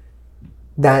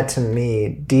that to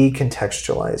me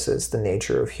decontextualizes the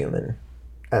nature of human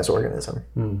as organism.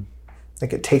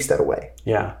 Like, it takes that away.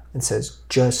 And says,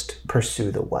 just pursue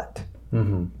the what.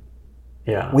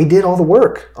 We did all the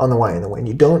work on the why and the when.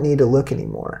 You don't need to look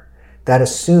anymore. That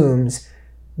assumes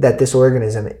that this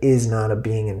organism is not a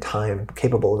being in time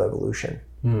capable of evolution.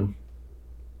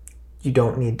 You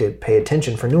don't need to pay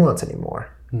attention for nuance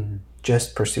anymore.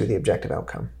 Just pursue the objective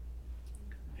outcome.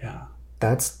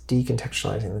 That's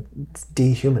decontextualizing. It's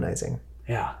dehumanizing.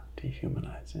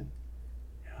 Dehumanizing.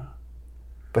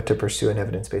 But to pursue an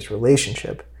evidence-based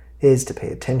relationship is to pay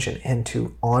attention and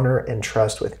to honor and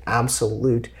trust with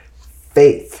absolute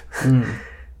faith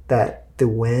that the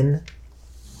when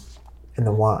and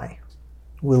the why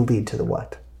will lead to the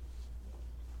what.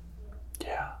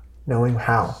 Knowing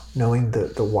how, knowing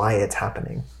the why it's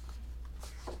happening.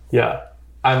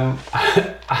 I'm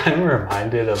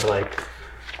reminded of, like,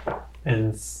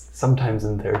 and sometimes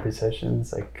in therapy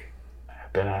sessions, like,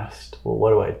 I've been asked, well, what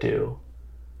do I do?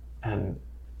 And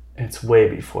it's way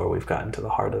before we've gotten to the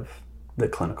heart of the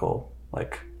clinical,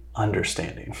 like,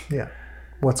 understanding.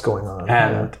 What's going on?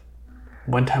 And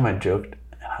one time I joked,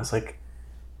 and I was like,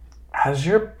 has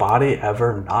your body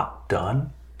ever not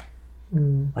done?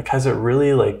 Like, has it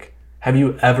really, like, have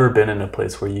you ever been in a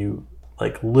place where you,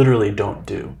 like, literally don't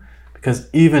do? Because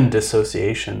even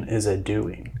dissociation is a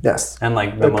doing. And,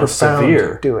 like, the most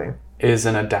severe doing is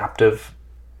an adaptive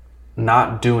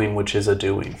not doing, which is a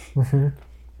doing.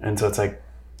 And so it's like,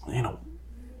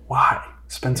 why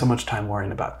spend so much time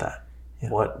worrying about that?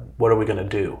 What are we going to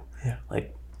do?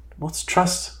 Like, let's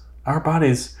trust our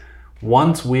bodies.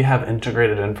 Once we have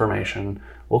integrated information,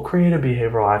 we'll create a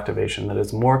behavioral activation that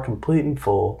is more complete and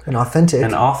full. And authentic.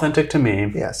 And authentic to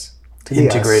me.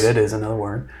 Integrated is another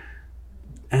word.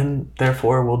 And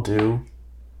therefore we'll do,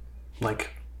 like...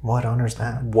 what honors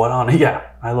that?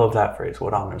 I love that phrase.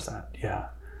 What honors that?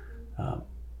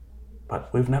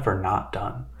 But we've never not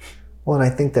done. Well,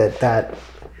 and I think that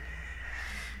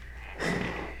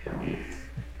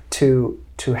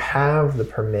to have the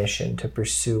permission to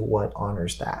pursue what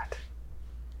honors that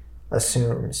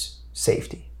assumes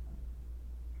safety.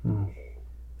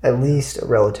 At least a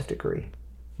relative degree.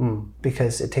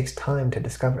 Because it takes time to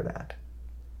discover that.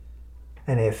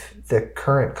 And if the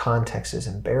current context is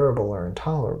unbearable or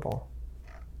intolerable,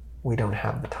 we don't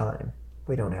have the time.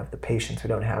 We don't have the patience. We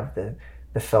don't have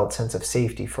the felt sense of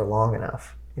safety for long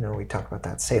enough. We talk about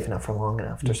that, safe enough for long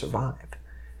enough to survive.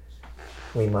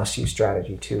 We must use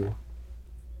strategy to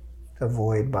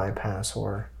avoid, bypass,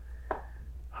 or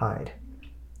hide.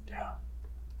 Yeah.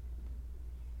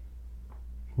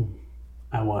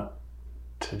 I want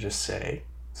to just say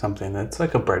something that's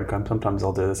like a breadcrumb. Sometimes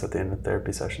I'll do this at the end of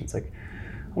therapy sessions. Like,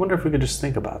 I wonder if we could just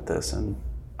think about this, and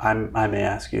I may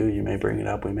ask you, you may bring it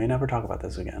up, we may never talk about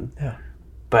this again. Yeah.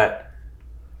 But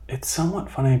it's somewhat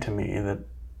funny to me that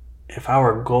if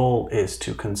our goal is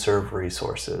to conserve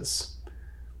resources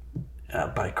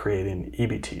by creating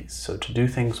EBTs, so to do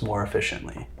things more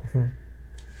efficiently,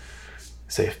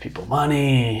 save people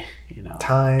money,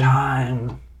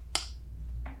 time,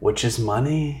 which is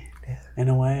money in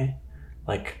a way.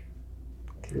 Like,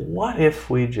 what if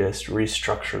we just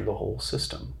restructure the whole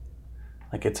system?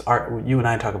 Like, you and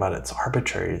I talk about it's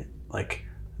arbitrary, like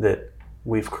that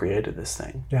we've created this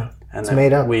thing. Yeah. And it's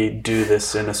made up. We do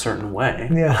this in a certain way.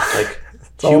 Yeah. Like,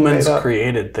 humans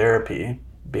created therapy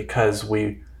because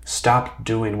we stopped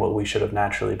doing what we should have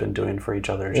naturally been doing for each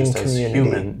other just as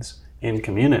humans in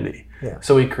community. Yeah.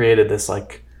 So we created this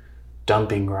like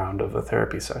dumping ground of a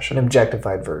therapy session. An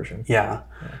objectified version. Yeah.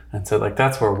 And so like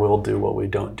that's where we'll do what we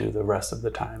don't do the rest of the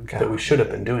time. That we should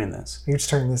have been doing this. You're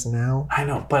starting this now? I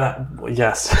know, but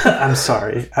yes, I'm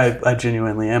sorry. I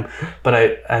genuinely am. But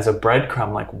as a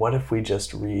breadcrumb, like what if we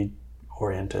just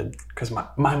reoriented? Because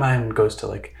my mind goes to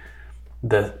like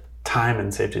the time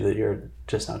and safety that you're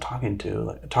just now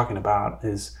talking about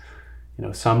is,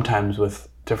 sometimes with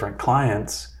different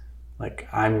clients, like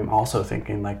I'm also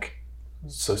thinking like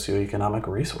socioeconomic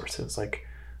resources, like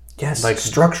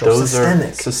structural, those systemic.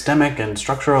 are systemic and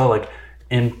structural like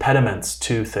impediments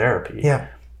to therapy. Yeah.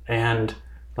 And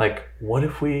like, what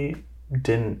if we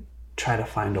didn't try to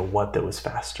find a what that was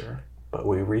faster, but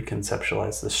we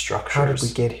reconceptualize the structures? How did we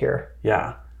get here?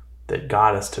 Yeah. That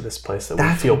got us to this place that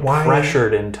we feel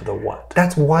pressured into the what.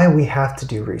 That's why we have to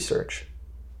do research.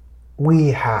 We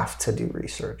have to do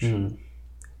research.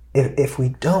 If we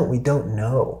don't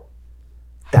know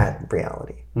that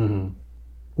reality.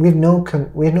 We have no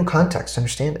context to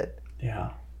understand it. Yeah.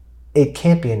 It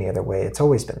can't be any other way. It's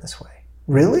always been this way.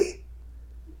 Really?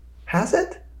 Has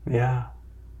it? Yeah.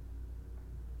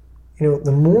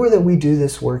 The more that we do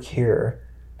this work here,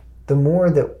 the more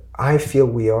that I feel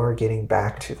we are getting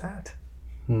back to that.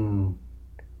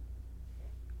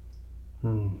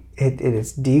 It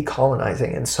is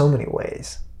decolonizing in so many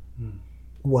ways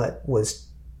what was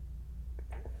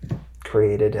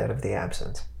created out of the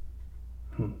absence.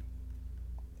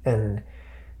 And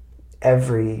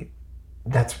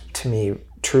that's to me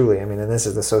truly, and this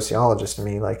is the sociologist in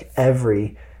me, like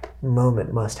every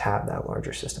moment must have that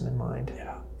larger system in mind.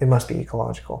 Yeah. It must be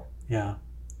ecological. Yeah.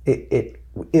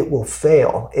 It will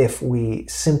fail if we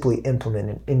simply implement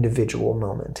an individual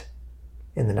moment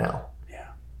in the now.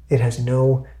 Yeah. It has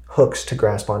no hooks to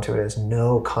grasp onto. It has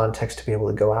no context to be able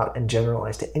to go out and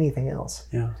generalize to anything else.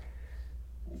 Yeah.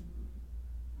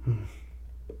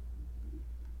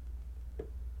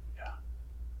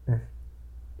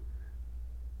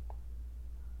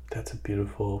 That's a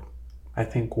beautiful, I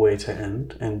think, way to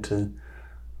end and to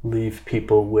leave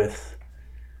people with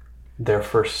their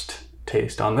first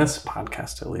taste on this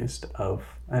podcast, at least,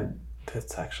 and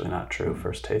that's actually not true,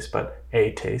 first taste, but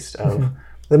a taste of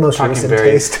the most recent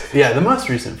taste. Yeah, the most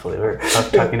recent flavor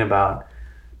of talking about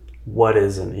what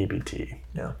is an EBT.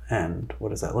 Yeah. And what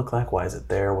does that look like? Why is it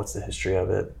there? What's the history of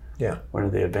it? Yeah. What are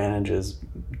the advantages,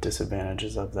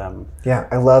 disadvantages of them? Yeah,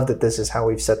 I love that this is how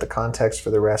we've set the context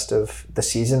for the rest of the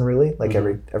season, really. Like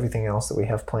everything else that we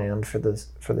have planned for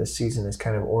this season is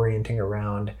kind of orienting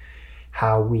around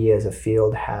how we as a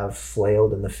field have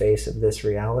flailed in the face of this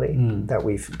reality, that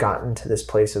we've gotten to this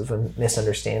place of a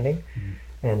misunderstanding,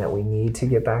 and that we need to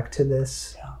get back to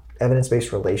this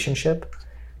evidence-based relationship.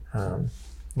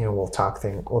 We'll talk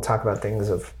about things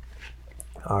of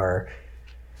our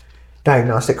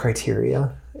diagnostic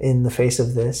criteria in the face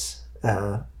of this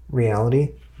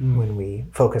reality. When we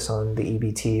focus on the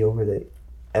EBT over the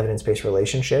evidence-based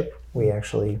relationship, we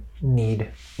actually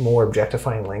need more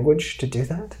objectifying language to do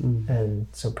that. And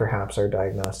so perhaps our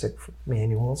diagnostic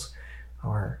manuals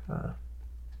are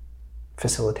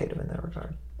facilitative in that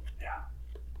regard. Yeah.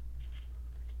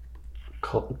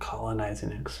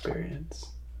 Colonizing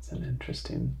experience. It's an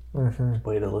interesting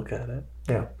way to look at it.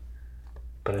 Yeah.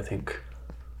 But I think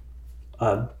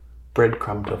a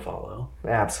breadcrumb to follow.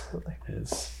 Absolutely.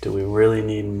 Is, do we really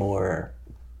need more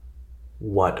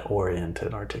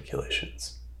what-oriented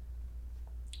articulations?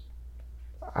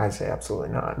 I say absolutely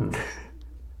not.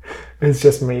 It's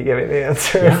just me giving the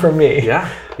answer for me.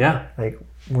 Yeah. Like,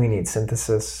 We need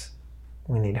synthesis.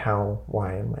 We need how,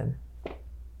 why, and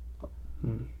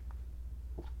when.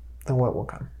 The what will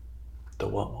come. The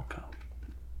what will come.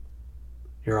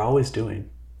 You're always doing.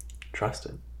 Trust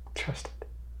it. Trust it.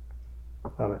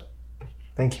 Love it.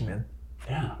 Thank you, man.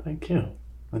 Yeah, thank you.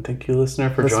 And thank you, listener,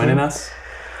 for joining us.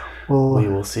 We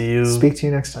will see you. Speak to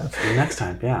you next time. See you next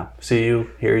time, yeah. See you,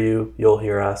 hear you, you'll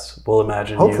hear us. We'll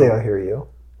imagine Hopefully you. I'll hear you.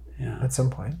 Yeah. At some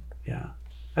point. Yeah.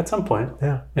 At some point.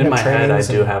 Yeah. In my head, I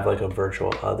do have like a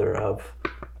virtual other of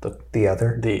the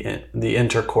other? The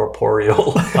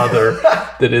intercorporeal other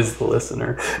that is the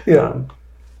listener. Yeah.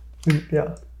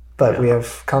 Yeah. But we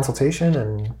have consultation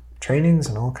and trainings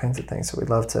and all kinds of things. So we'd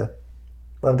love to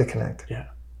connect. Yeah.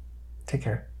 Take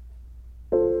care.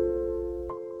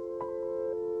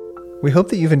 We hope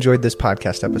that you've enjoyed this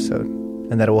podcast episode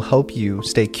and that it will help you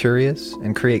stay curious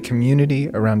and create community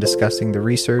around discussing the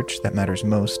research that matters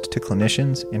most to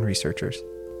clinicians and researchers.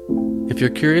 If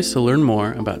you're curious to learn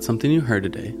more about something you heard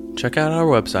today, check out our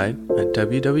website at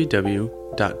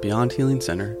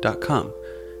www.beyondhealingcenter.com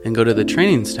and go to the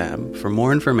Trainings tab for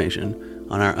more information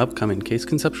on our upcoming case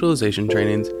conceptualization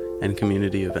trainings and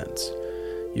community events.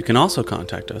 You can also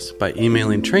contact us by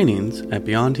emailing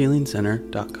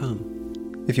trainings@beyondhealingcenter.com.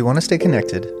 If you want to stay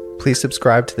connected, please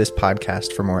subscribe to this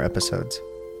podcast for more episodes.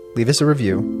 Leave us a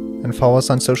review and follow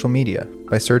us on social media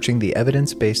by searching the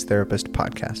Evidence-Based Therapist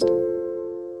Podcast.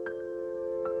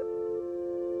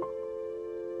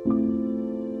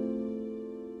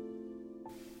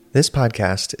 This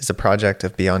podcast is a project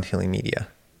of Beyond Healing Media,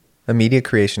 a media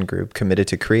creation group committed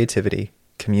to creativity,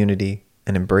 community,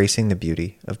 and embracing the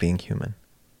beauty of being human.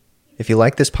 If you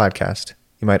like this podcast,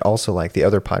 you might also like the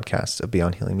other podcasts of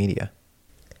Beyond Healing Media.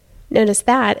 Notice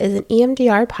That is an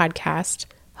EMDR podcast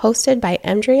hosted by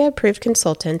EMDRIA-approved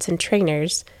consultants and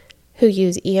trainers who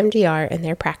use EMDR in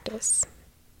their practice.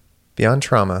 Beyond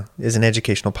Trauma is an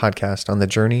educational podcast on the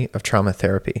journey of trauma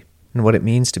therapy and what it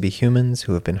means to be humans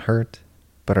who have been hurt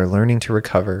but are learning to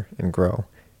recover and grow,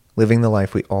 living the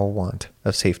life we all want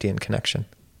of safety and connection.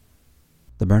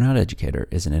 The Burnout Educator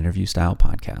is an interview-style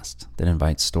podcast that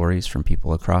invites stories from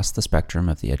people across the spectrum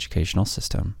of the educational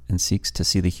system and seeks to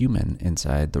see the human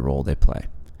inside the role they play.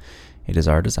 It is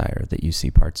our desire that you see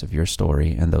parts of your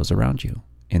story and those around you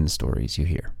in the stories you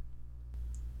hear.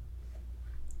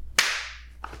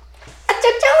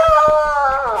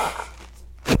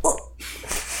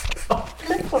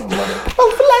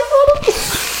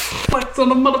 Flex on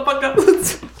the motherfucker.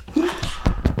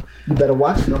 You better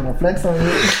watch it. I'm gonna flex on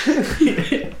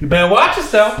you. You better watch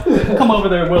yourself. Come over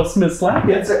there, Will Smith, slap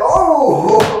you. And say,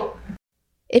 oh!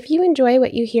 If you enjoy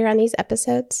what you hear on these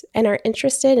episodes and are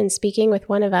interested in speaking with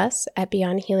one of us at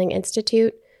Beyond Healing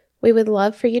Institute, we would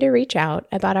love for you to reach out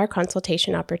about our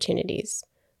consultation opportunities.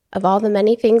 Of all the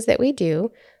many things that we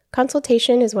do,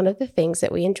 consultation is one of the things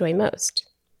that we enjoy most.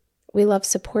 We love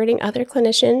supporting other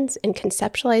clinicians in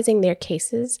conceptualizing their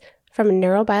cases from a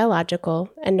neurobiological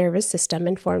and nervous system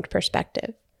informed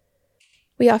perspective.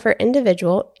 We offer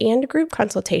individual and group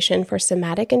consultation for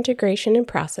somatic integration and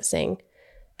processing,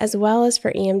 as well as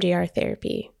for EMDR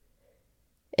therapy.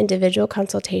 Individual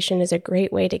consultation is a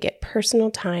great way to get personal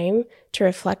time to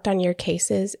reflect on your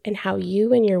cases and how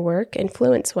you and your work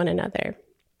influence one another.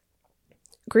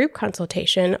 Group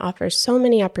consultation offers so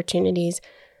many opportunities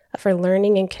for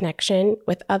learning and connection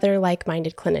with other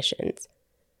like-minded clinicians.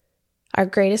 Our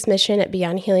greatest mission at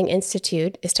Beyond Healing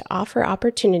Institute is to offer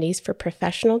opportunities for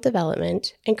professional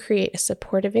development and create a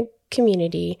supportive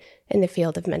community in the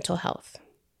field of mental health.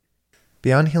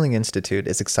 Beyond Healing Institute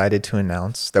is excited to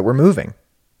announce that we're moving.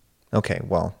 Okay,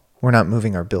 well, we're not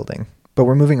moving our building, but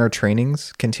we're moving our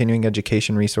trainings, continuing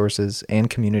education resources, and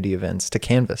community events to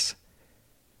Canvas.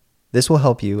 This will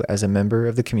help you as a member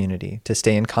of the community to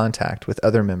stay in contact with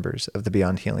other members of the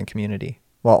Beyond Healing community,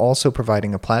 while also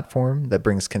providing a platform that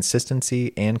brings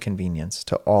consistency and convenience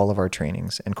to all of our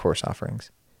trainings and course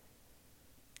offerings.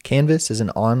 Canvas is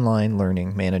an online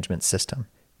learning management system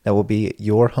that will be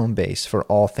your home base for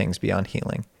all things Beyond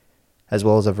Healing, as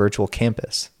well as a virtual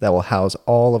campus that will house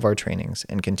all of our trainings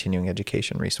and continuing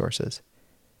education resources.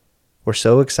 We're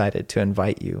so excited to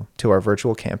invite you to our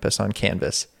virtual campus on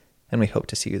Canvas, and we hope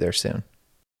to see you there soon.